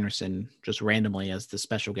in Arn Anderson just randomly as the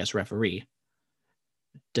special guest referee.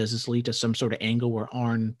 Does this lead to some sort of angle where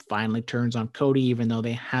Arn finally turns on Cody, even though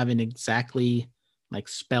they haven't exactly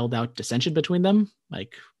spelled out dissension between them?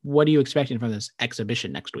 What are you expecting from this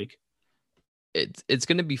exhibition next week? It's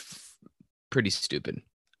going to be pretty stupid.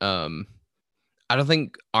 I don't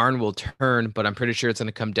think Arn will turn, but I'm pretty sure it's going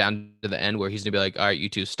to come down to the end where he's going to be like, all right, you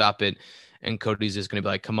two stop it. And Cody's just going to be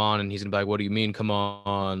like, come on. And he's going to be like, what do you mean? Come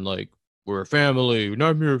on. We're a family.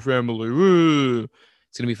 Not mere family. Woo.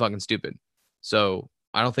 It's going to be fucking stupid. So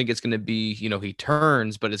I don't think it's going to be, he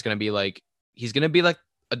turns, but it's going to be like, he's going to be like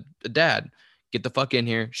a dad. Get the fuck in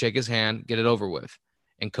here, shake his hand, get it over with.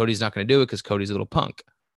 And Cody's not going to do it because Cody's a little punk.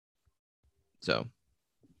 So,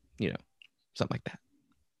 something like that.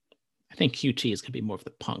 I think QT is going to be more of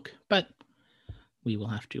the punk, but we will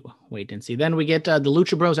have to wait and see. Then we get the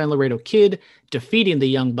Lucha Bros and Laredo Kid defeating the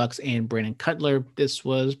Young Bucks and Brandon Cutler. This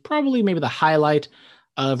was probably maybe the highlight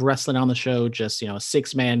of wrestling on the show. Just, a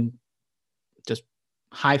 6-man, just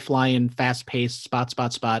high flying, fast paced,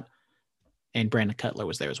 spot. And Brandon Cutler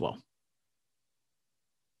was there as well.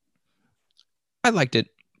 I liked it,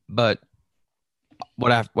 but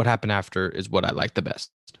what happened after is what I like the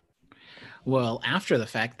best. Well, after the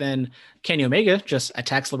fact, then Kenny Omega just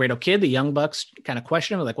attacks Laredo Kid. The Young Bucks kind of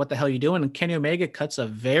question him, like, what the hell are you doing? And Kenny Omega cuts a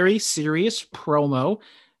very serious promo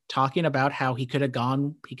talking about how he could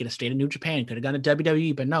have stayed in New Japan, could have gone to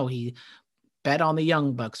WWE, but no, he bet on the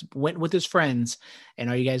Young Bucks, went with his friends. And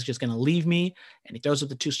are you guys just going to leave me? And he throws up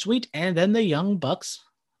the Too Sweet, and then the Young Bucks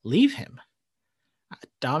leave him.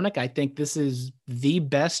 Dominic, I think this is the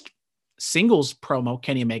best singles promo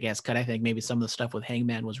Kenny Omega has cut. I think maybe some of the stuff with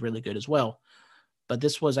Hangman was really good as well. But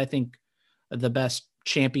this was, I think, the best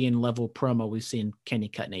champion level promo we've seen Kenny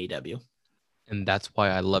cut in AEW. And that's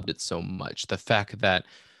why I loved it so much. The fact that,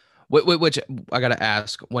 which I got to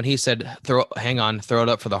ask, when he said, throw it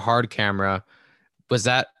up for the hard camera, was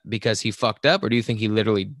that because he fucked up? Or do you think he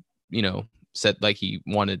literally, said like he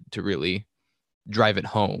wanted to really drive it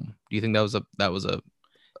home? Do you think that was a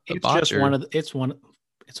it's botch, just or? it's one of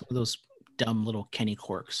those dumb little Kenny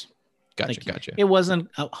quirks. Gotcha. It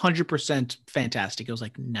wasn't 100% fantastic. It was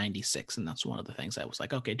like 96. And that's one of the things I was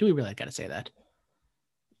like, okay, do we really got to say that?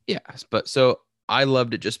 Yes. But so I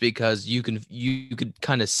loved it just because you could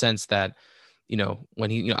kind of sense that, when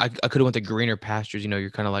he, I could have went to greener pastures, you're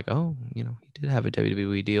kind of like, oh, he did have a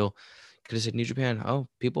WWE deal. Could have said New Japan. Oh,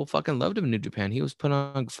 people fucking loved him in New Japan. He was put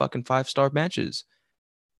on fucking 5-star matches.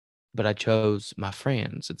 But I chose my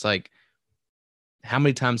friends. It's like, how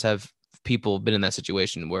many times have people been in that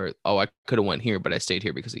situation where, oh, I could have went here, but I stayed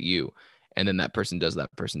here because of you, and then that person does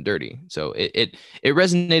that person dirty? So it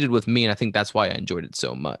resonated with me, and I think that's why I enjoyed it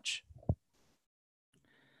so much.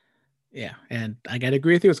 Yeah, and I gotta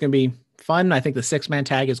agree with you. It's gonna be fun. I think the 6-man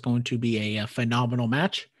tag is going to be a phenomenal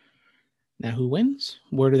match. Now, who wins?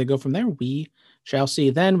 Where do they go from there? We shall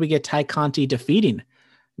see. Then we get Ty Conti defeating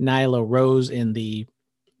Nyla Rose in the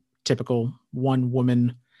typical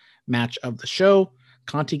one-woman match of the show.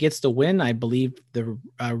 Conti gets the win. I believe the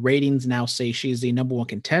ratings now say she's the number 1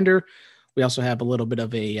 contender. We also have a little bit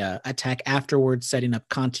of a attack afterwards, setting up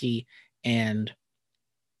Conti and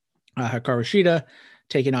Hikaru Shida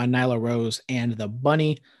taking on Nyla Rose and the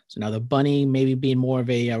Bunny. So now the Bunny maybe being more of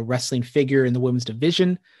a wrestling figure in the women's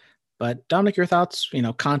division. But Dominic, your thoughts?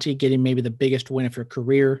 Conti getting maybe the biggest win of her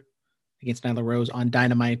career against Nyla Rose on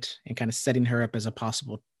Dynamite and kind of setting her up as a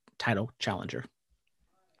possible title challenger.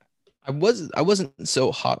 I wasn't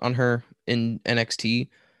so hot on her in NXT.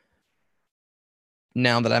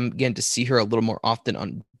 Now that I'm getting to see her a little more often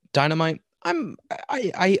on Dynamite,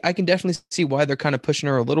 I can definitely see why they're kind of pushing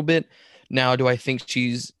her a little bit. Now, do I think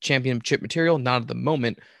she's championship material? Not at the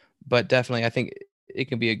moment, but definitely I think it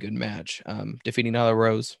can be a good match. Defeating Nyla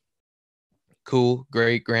Rose, cool,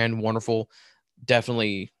 great, grand, wonderful.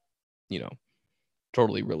 Definitely,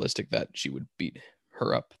 totally realistic that she would beat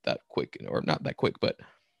her up that quick, or not that quick, but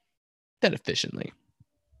that efficiently.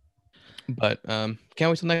 But can't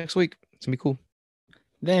wait till next week. It's gonna be cool.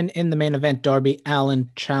 Then in the main event, Darby Allin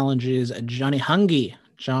challenges Johnny Hungy,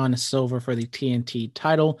 John Silver, for the TNT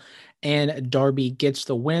title, and Darby gets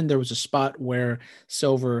the win. There was a spot where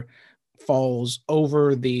Silver falls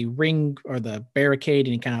over the ring or the barricade,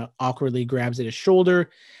 and he kind of awkwardly grabs at his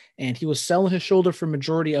shoulder, and he was selling his shoulder for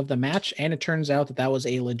majority of the match, and it turns out that was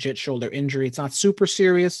a legit shoulder injury. It's not super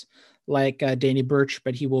serious like Danny Burch,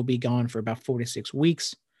 but he will be gone for about 4 to 6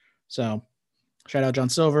 weeks. So shout out John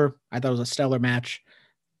Silver. I thought it was a stellar match.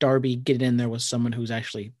 Darby getting in there with someone who's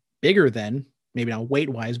actually bigger than, maybe not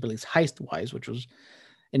weight-wise, but at least height-wise, which was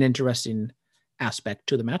an interesting aspect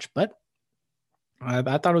to the match. But I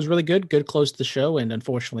thought it was really good close to the show, and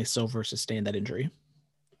unfortunately Silver sustained that injury.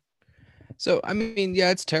 So, I mean, yeah,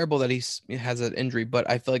 it's terrible that he has that injury, but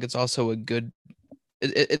I feel like it's also a good,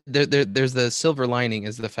 there's the silver lining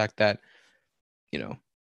is the fact that,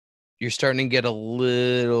 you're starting to get a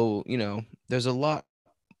little, there's a lot,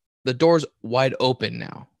 the door's wide open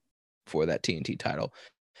now for that TNT title.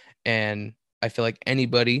 And I feel like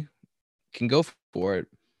anybody can go for it.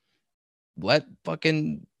 Let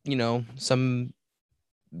fucking, some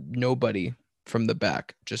nobody from the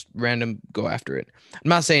back, just random, go after it. I'm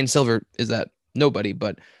not saying Silver is that nobody,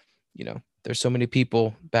 but, there's so many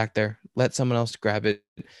people back there. Let someone else grab it.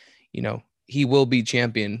 He will be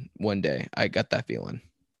champion one day. I got that feeling.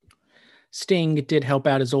 Sting did help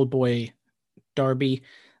out his old boy Darby.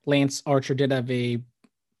 Lance Archer did have a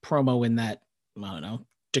promo in that, I don't know,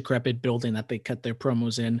 decrepit building that they cut their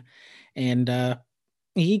promos in. And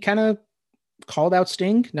he kind of called out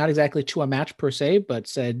Sting, not exactly to a match per se, but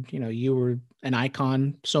said, you were an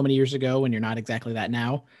icon so many years ago and you're not exactly that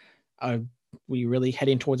now. Were you really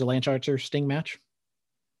heading towards a Lance Archer Sting match?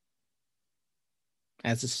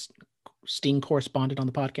 As a Sting correspondent on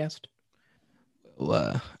the podcast?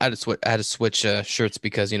 Well, I had to switch shirts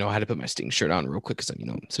because, I had to put my Sting shirt on real quick because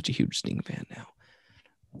I'm, such a huge Sting fan now.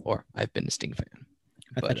 Or I've been a Sting fan.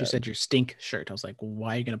 I thought you said your stink shirt. I was like,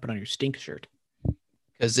 why are you going to put on your stink shirt?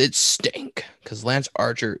 Because it's stink. Because Lance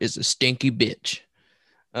Archer is a stinky bitch.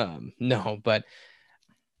 No, but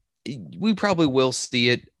we probably will see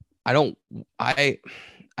it. I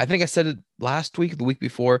think I said it last week, the week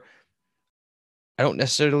before. I don't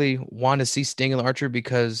necessarily want to see Sting and Archer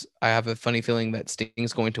because I have a funny feeling that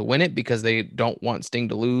Sting's going to win it because they don't want Sting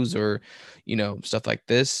to lose or, stuff like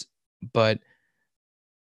this. But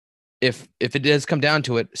if it does come down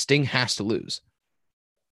to it, Sting has to lose.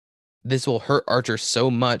 This will hurt Archer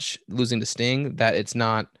so much losing to Sting that it's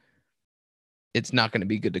not going to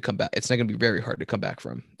be good to come back. It's not going to be very hard to come back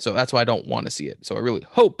from. So that's why I don't want to see it. So I really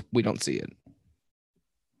hope we don't see it.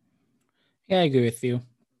 Yeah, I agree with you.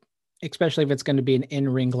 Especially if it's going to be an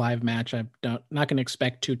in-ring live match. I'm not going to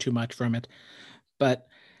expect too much from it. But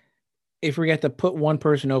if we get to put one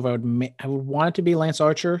person over, I would want it to be Lance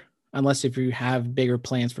Archer, unless if you have bigger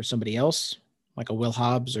plans for somebody else, like a Will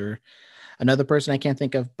Hobbs or another person I can't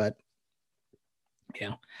think of. But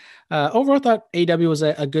yeah, overall, I thought AEW was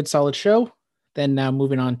a good, solid show. Then now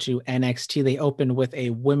moving on to NXT, they opened with a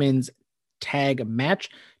women's tag match.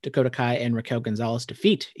 Dakota Kai and Raquel Gonzalez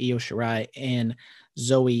defeat Io Shirai and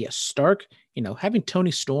Zoe Stark. Having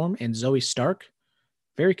Toni Storm and Zoe Stark,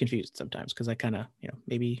 very confused sometimes because I kind of,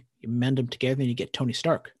 maybe you mend them together and you get Tony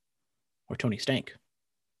Stark or Tony Stank.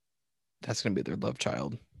 That's going to be their love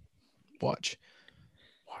child. Watch.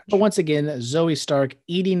 But once again, Zoe Stark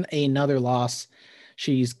eating another loss.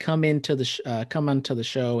 She's come onto the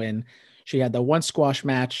show and she had the one squash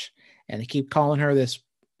match and they keep calling her this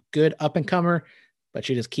good up and comer, but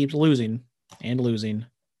she just keeps losing and losing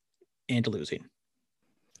and losing.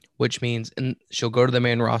 Which means and she'll go to the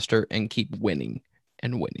main roster and keep winning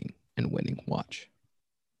and winning and winning. Watch.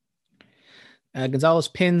 Gonzalez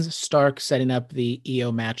pins Stark, setting up the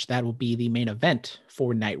Io match. That will be the main event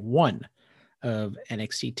for night 1 of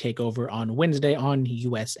NXT TakeOver on Wednesday on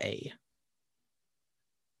USA.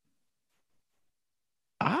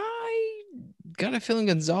 I got a feeling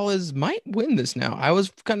Gonzalez might win this now. I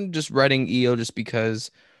was kind of just writing Io just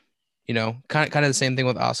because, kind of the same thing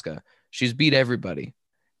with Asuka. She's beat everybody.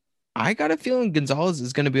 I got a feeling Gonzalez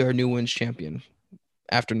is going to be our new women's champion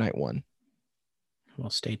after night 1. Well,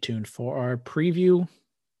 stay tuned for our preview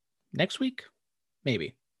next week.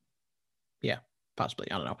 Maybe. Yeah, possibly.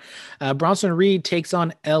 I don't know. Bronson Reed takes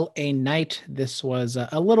on LA Knight. This was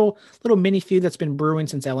a little mini feud that's been brewing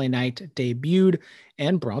since LA Knight debuted,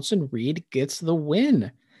 and Bronson Reed gets the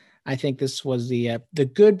win. I think this was the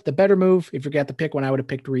better move. If you got to pick one, I would have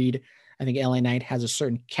picked Reed. I think LA Knight has a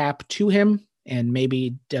certain cap to him, and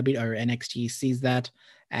maybe NXT sees that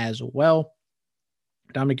as well.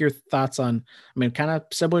 Dominic, your thoughts on, kind of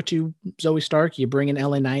similar to Zoe Stark. You bring in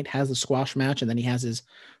LA Knight, has the squash match, and then he has his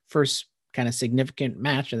first kind of significant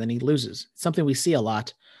match, and then he loses. Something we see a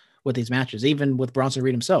lot with these matches, even with Bronson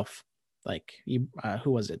Reed himself. Like,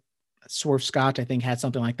 who was it? Swerve Scott, I think, had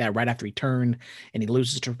something like that right after he turned, and he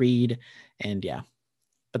loses to Reed, and yeah.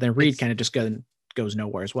 But then Reed kind of just goes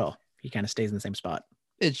nowhere as well. He kind of stays in the same spot.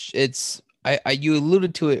 You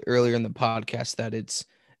alluded to it earlier in the podcast that it's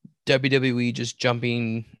WWE just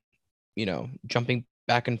jumping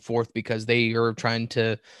back and forth because they are trying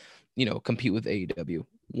to, compete with AEW.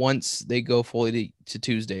 Once they go fully to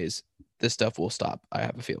Tuesdays, this stuff will stop. I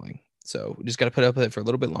have a feeling. So we just got to put up with it for a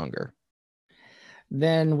little bit longer.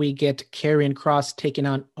 Then we get Karrion Kross taking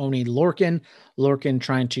on Oney Lorcan. Lorcan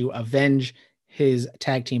trying to avenge his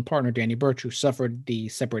tag team partner, Danny Burch, who suffered the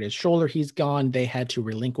separated shoulder. He's gone. They had to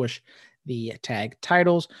relinquish the tag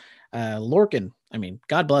titles. Lorcan,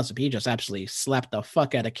 God bless him. He just absolutely slapped the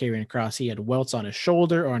fuck out of Karrion Kross. He had welts on his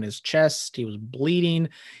shoulder or on his chest. He was bleeding.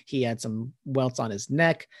 He had some welts on his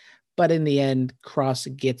neck. But in the end,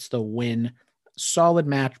 Kross gets the win. Solid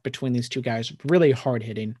match between these two guys. Really hard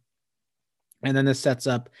hitting. And then this sets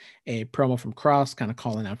up a promo from Kross, kind of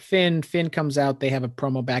calling out Finn. Finn comes out. They have a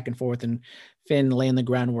promo back and forth, and Finn laying the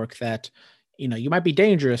groundwork that, you might be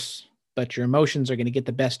dangerous, but your emotions are going to get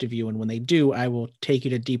the best of you. And when they do, I will take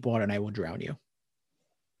you to deep water and I will drown you.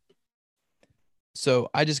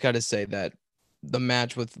 So I just got to say that the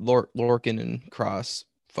match with Lorcan and Kross,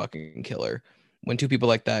 fucking killer. When two people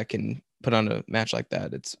like that can put on a match like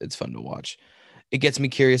that, it's fun to watch. It gets me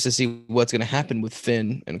curious to see what's going to happen with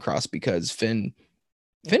Finn and Kross because Finn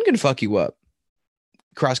Finn can fuck you up.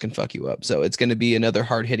 Cross can fuck you up. So it's going to be another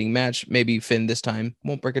hard hitting match. Maybe Finn this time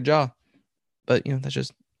won't break a jaw, but that's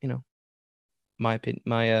just my opinion,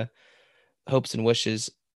 my hopes and wishes.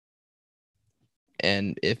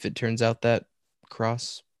 And if it turns out that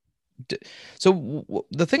Cross,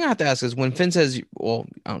 the thing I have to ask is when Finn says, well,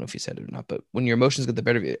 I don't know if he said it or not, but when your emotions get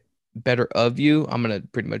the better of you, I'm gonna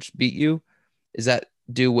pretty much beat you. Is that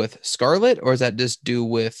do with Scarlett, or is that just do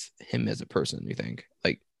with him as a person? You think,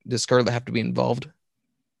 like, does Scarlett have to be involved?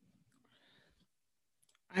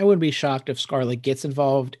 I wouldn't be shocked if Scarlett gets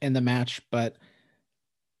involved in the match, but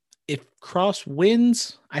if Cross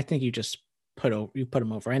wins, I think you just put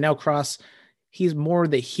him over. I know Cross, he's more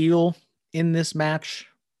the heel in this match,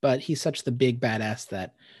 but he's such the big badass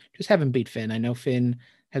that just have him beat Finn. I know Finn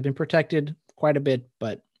has been protected quite a bit,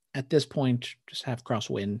 but at this point, just have Cross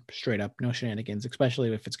win straight up, no shenanigans,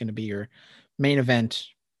 especially if it's going to be your main event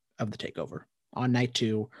of the takeover on night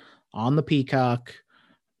 2 on the Peacock,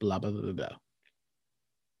 blah, blah, blah, blah, blah.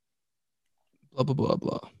 Blah, blah, blah,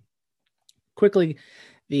 blah. Quickly,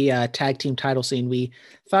 the tag team title scene. We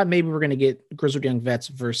thought maybe we're going to get Grizzled Young Vets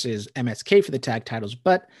versus MSK for the tag titles,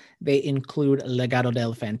 but they include Legado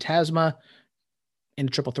del Fantasma in a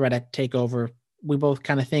triple threat at TakeOver. We both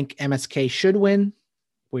kind of think MSK should win.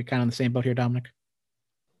 We're kind of on the same boat here, Dominic.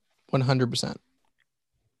 100%.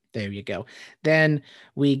 There you go. Then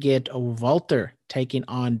we get Walter taking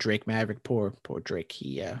on Drake Maverick. Poor Drake.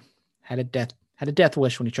 He had a death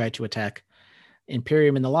wish when he tried to attack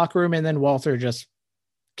Imperium in the locker room, and then Walter just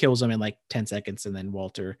kills him in like 10 seconds, and then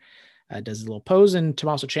Walter does a little pose, and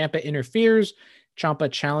Tommaso Ciampa interferes.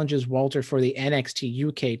 Ciampa challenges Walter for the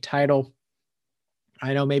NXT UK title.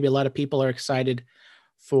 I know maybe a lot of people are excited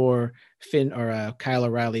for Finn or Kyle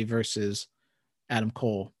O'Reilly versus Adam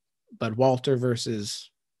Cole, but Walter versus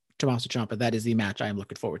Tommaso Ciampa, that is the match I am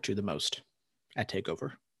looking forward to the most at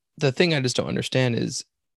TakeOver. The thing I just don't understand is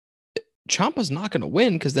Ciampa's not going to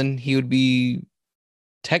win, because then he would be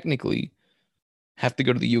technically have to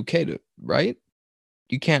go to the UK right?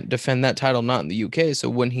 You can't defend that title not in the UK. So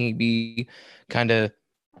wouldn't he be kind of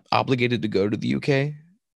obligated to go to the UK?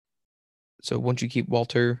 So won't you keep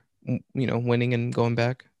Walter, winning and going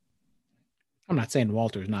back? I'm not saying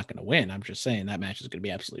Walter's not going to win. I'm just saying that match is going to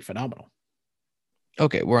be absolutely phenomenal.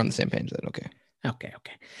 Okay, we're on the same page then. Okay.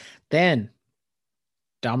 Then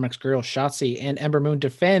Dominic's girl Shotzi and Ember Moon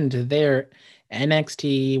defend their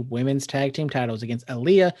NXT Women's Tag Team titles against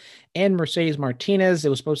Aaliyah and Mercedes Martinez. It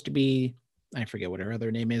was supposed to be, I forget what her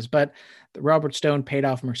other name is, but Robert Stone paid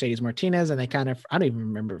off Mercedes Martinez, and they I don't even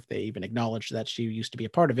remember if they even acknowledged that she used to be a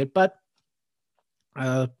part of it, but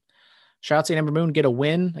Shotzi and Ember Moon get a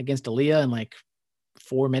win against Aaliyah in like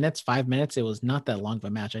 5 minutes. It was not that long of a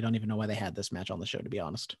match. I don't even know why they had this match on the show, to be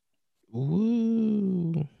honest.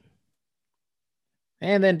 Ooh.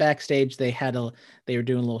 And then backstage, they were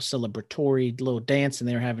doing a little celebratory little dance, and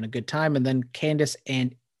they were having a good time. And then Candice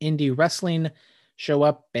and Indie Wrestling show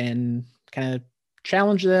up and kind of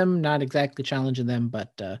challenge them. Not exactly challenging them,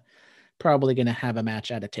 but probably going to have a match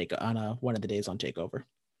at one of the days on TakeOver.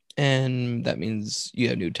 And that means you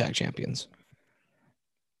have new tag champions.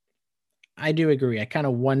 I do agree. I kind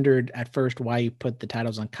of wondered at first why you put the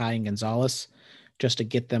titles on Kai and Gonzalez just to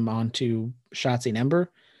get them onto Shotzi and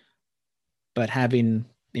Ember. But having,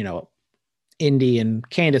 Indy and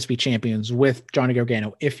Candice be champions with Johnny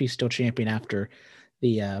Gargano, if he's still champion after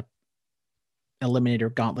the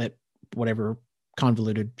Eliminator Gauntlet, whatever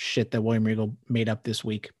convoluted shit that William Regal made up this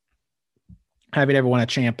week, having everyone a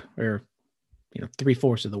champ, or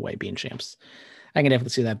 3/4 of the way being champs, I can definitely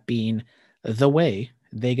see that being the way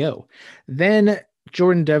they go. Then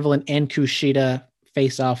Jordan Devlin and Kushida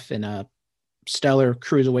face off in a stellar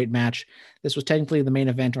cruiserweight match. This was technically the main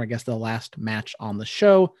event, or I guess the last match on the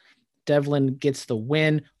show. Devlin gets the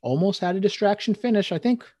win, almost had a distraction finish. I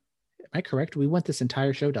think, am I correct? We went this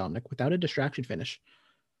entire show, Dominic, without a distraction finish.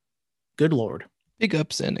 Good Lord. Big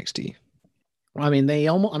ups NXT. I mean, they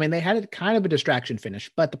had a kind of a distraction finish,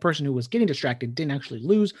 but the person who was getting distracted didn't actually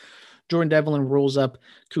lose. Jordan Devlin rolls up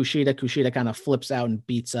Kushida. Kushida kind of flips out and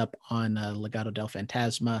beats up on Legado del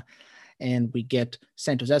Fantasma. And we get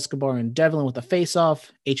Santos Escobar and Devlin with a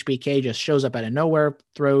face-off. HBK just shows up out of nowhere,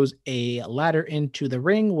 throws a ladder into the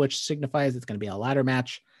ring, which signifies it's going to be a ladder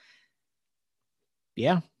match.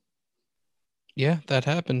 Yeah. Yeah, that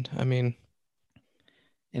happened. And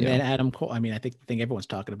then Adam Cole, I think the thing everyone's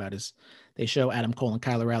talking about is they show Adam Cole and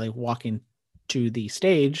Kyle O'Reilly walking to the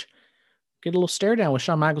stage, get a little stare down with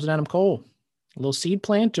Shawn Michaels and Adam Cole. A little seed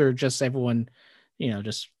plant, or just everyone,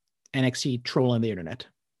 just NXT trolling the internet?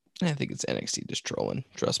 I think it's NXT just trolling.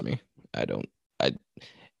 Trust me.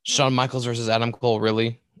 Shawn Michaels versus Adam Cole,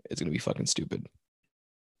 really? It's going to be fucking stupid.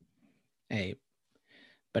 Hey,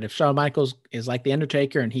 but if Shawn Michaels is like the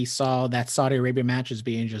Undertaker and he saw that Saudi Arabia match as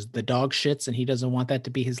being just the dog shits and he doesn't want that to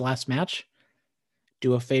be his last match,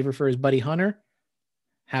 do a favor for his buddy Hunter,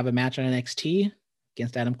 have a match on NXT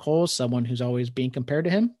against Adam Cole, someone who's always being compared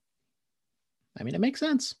to him. I mean, it makes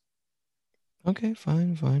sense. Okay,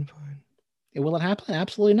 fine. Will it happen?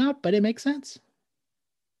 Absolutely not, but it makes sense.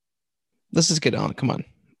 Let's just get on. Come on.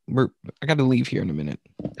 I got to leave here in a minute.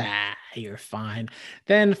 You're fine.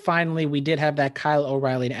 Then finally, we did have that Kyle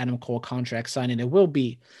O'Reilly and Adam Cole contract signed, and it will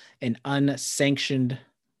be an unsanctioned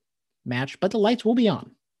match, but the lights will be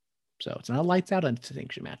on. So it's not a lights out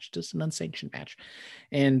unsanctioned match, just an unsanctioned match.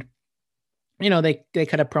 And, they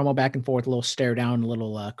cut a promo back and forth, a little stare down, a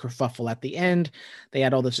little kerfuffle at the end. They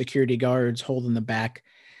had all the security guards holding the back.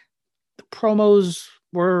 The promos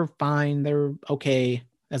were fine. They're okay.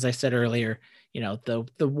 As I said earlier, the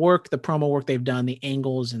work, the promo work they've done, the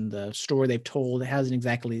angles and the story they've told, it hasn't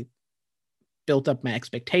exactly built up my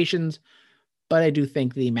expectations, but I do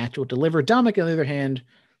think the match will deliver. Dominic, on the other hand,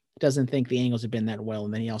 doesn't think the angles have been that well,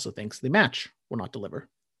 and then he also thinks the match will not deliver.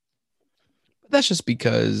 That's just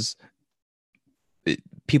because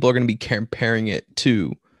people are going to be comparing it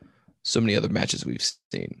to so many other matches we've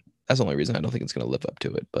seen. That's the only reason I don't think it's going to live up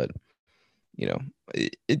to it. But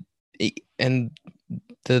and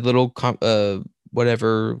the little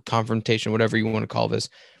whatever confrontation, whatever you want to call this,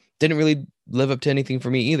 didn't really live up to anything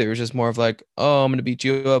for me either. It was just more of like, oh, I'm going to beat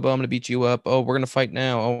you up. Oh, I'm going to beat you up. Oh, we're going to fight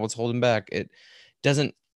now. Oh, what's holding back? It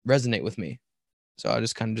doesn't resonate with me. So I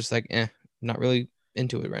just kind of just like, not really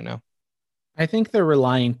into it right now. I think they're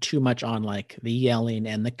relying too much on like the yelling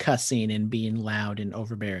and the cussing and being loud and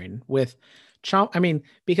overbearing with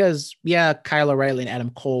because Kyle O'Reilly and Adam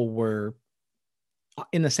Cole were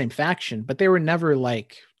in the same faction, but they were never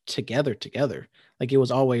like together. Like it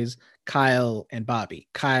was always Kyle and Bobby,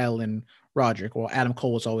 Kyle and Roderick, while Adam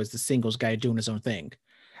Cole was always the singles guy doing his own thing.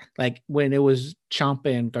 Like when it was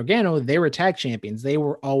Ciampa and Gargano, they were tag champions. They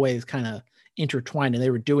were always kind of intertwined and they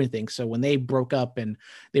were doing things. So when they broke up and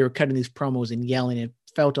they were cutting these promos and yelling, it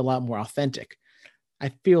felt a lot more authentic. I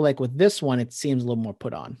feel like with this one, it seems a little more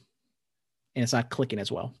put on and it's not clicking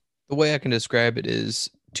as well. The way I can describe it is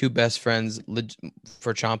two best friends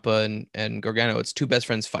for Ciampa and Gargano. It's two best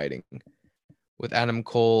friends fighting. With Adam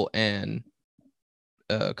Cole and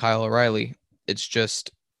Kyle O'Reilly, it's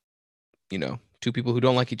just, two people who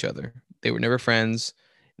don't like each other. They were never friends.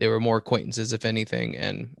 They were more acquaintances, if anything.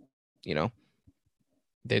 And,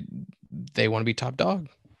 they want to be top dog.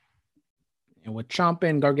 And with Ciampa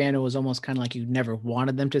and Gargano, it was almost kind of like you never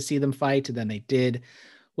wanted them to see them fight. And then they did.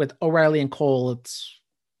 With O'Reilly and Cole, it's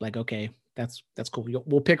like, okay, that's cool.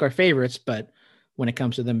 We'll pick our favorites, but when it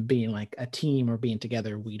comes to them being like a team or being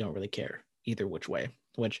together, we don't really care either which way.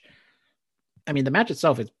 Which, I mean, the match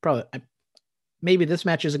itself is probably maybe this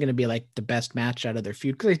match isn't going to be like the best match out of their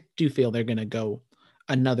feud because I do feel they're going to go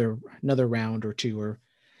another round or two, or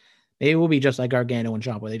maybe it will be just like Gargano and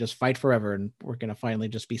Ciampa. They just fight forever, and we're going to finally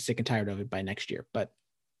just be sick and tired of it by next year. But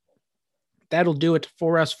that'll do it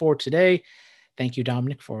for us for today. Thank you,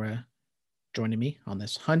 Dominic, for joining me on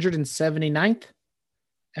this 179th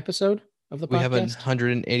episode of the podcast. We have a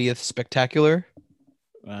 180th spectacular.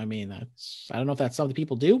 I mean, I don't know if that's something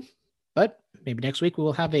people do, but maybe next week we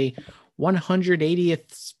will have a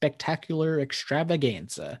 180th spectacular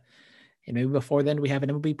extravaganza. And maybe before then we have an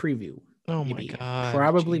MLB preview. Oh maybe. my God.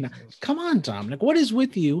 Probably Jesus. not. Come on, Dominic. What is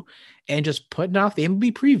with you and just putting off the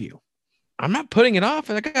MLB preview? I'm not putting it off.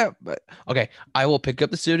 Okay, I will pick up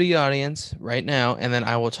the studio audience right now, and then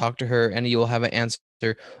I will talk to her, and you will have an answer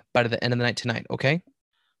by the end of the night tonight. Okay?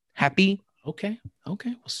 Happy? Okay. Well,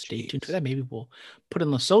 stay tuned for that. Maybe we'll put it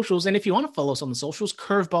on the socials. And if you want to follow us on the socials,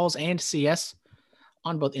 Curveballs and CS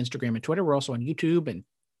on both Instagram and Twitter. We're also on YouTube and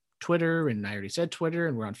Twitter, and I already said Twitter,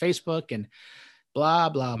 and we're on Facebook and blah,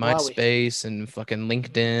 blah, blah. MySpace and fucking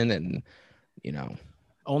LinkedIn and,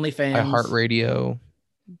 OnlyFans. iHeartRadio.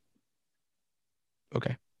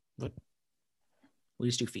 Okay. But we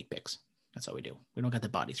just do feet pics. That's all we do. We don't got the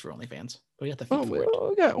bodies for OnlyFans, but we got the feet for it.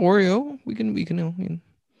 We got Oreo. We can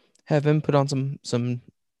have him put on some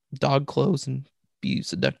dog clothes and be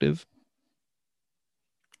seductive.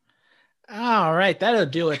 All right, that'll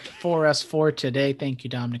do it for us for today. Thank you,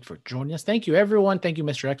 Dominic, for joining us. Thank you, everyone. Thank you,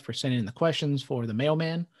 Mr. X, for sending in the questions for the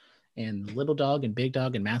mailman and little dog and big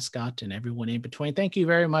dog and mascot and everyone in between. Thank you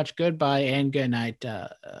very much. Goodbye and good night.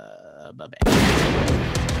 Bye-bye.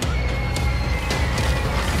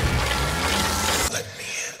 Let me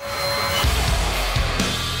in.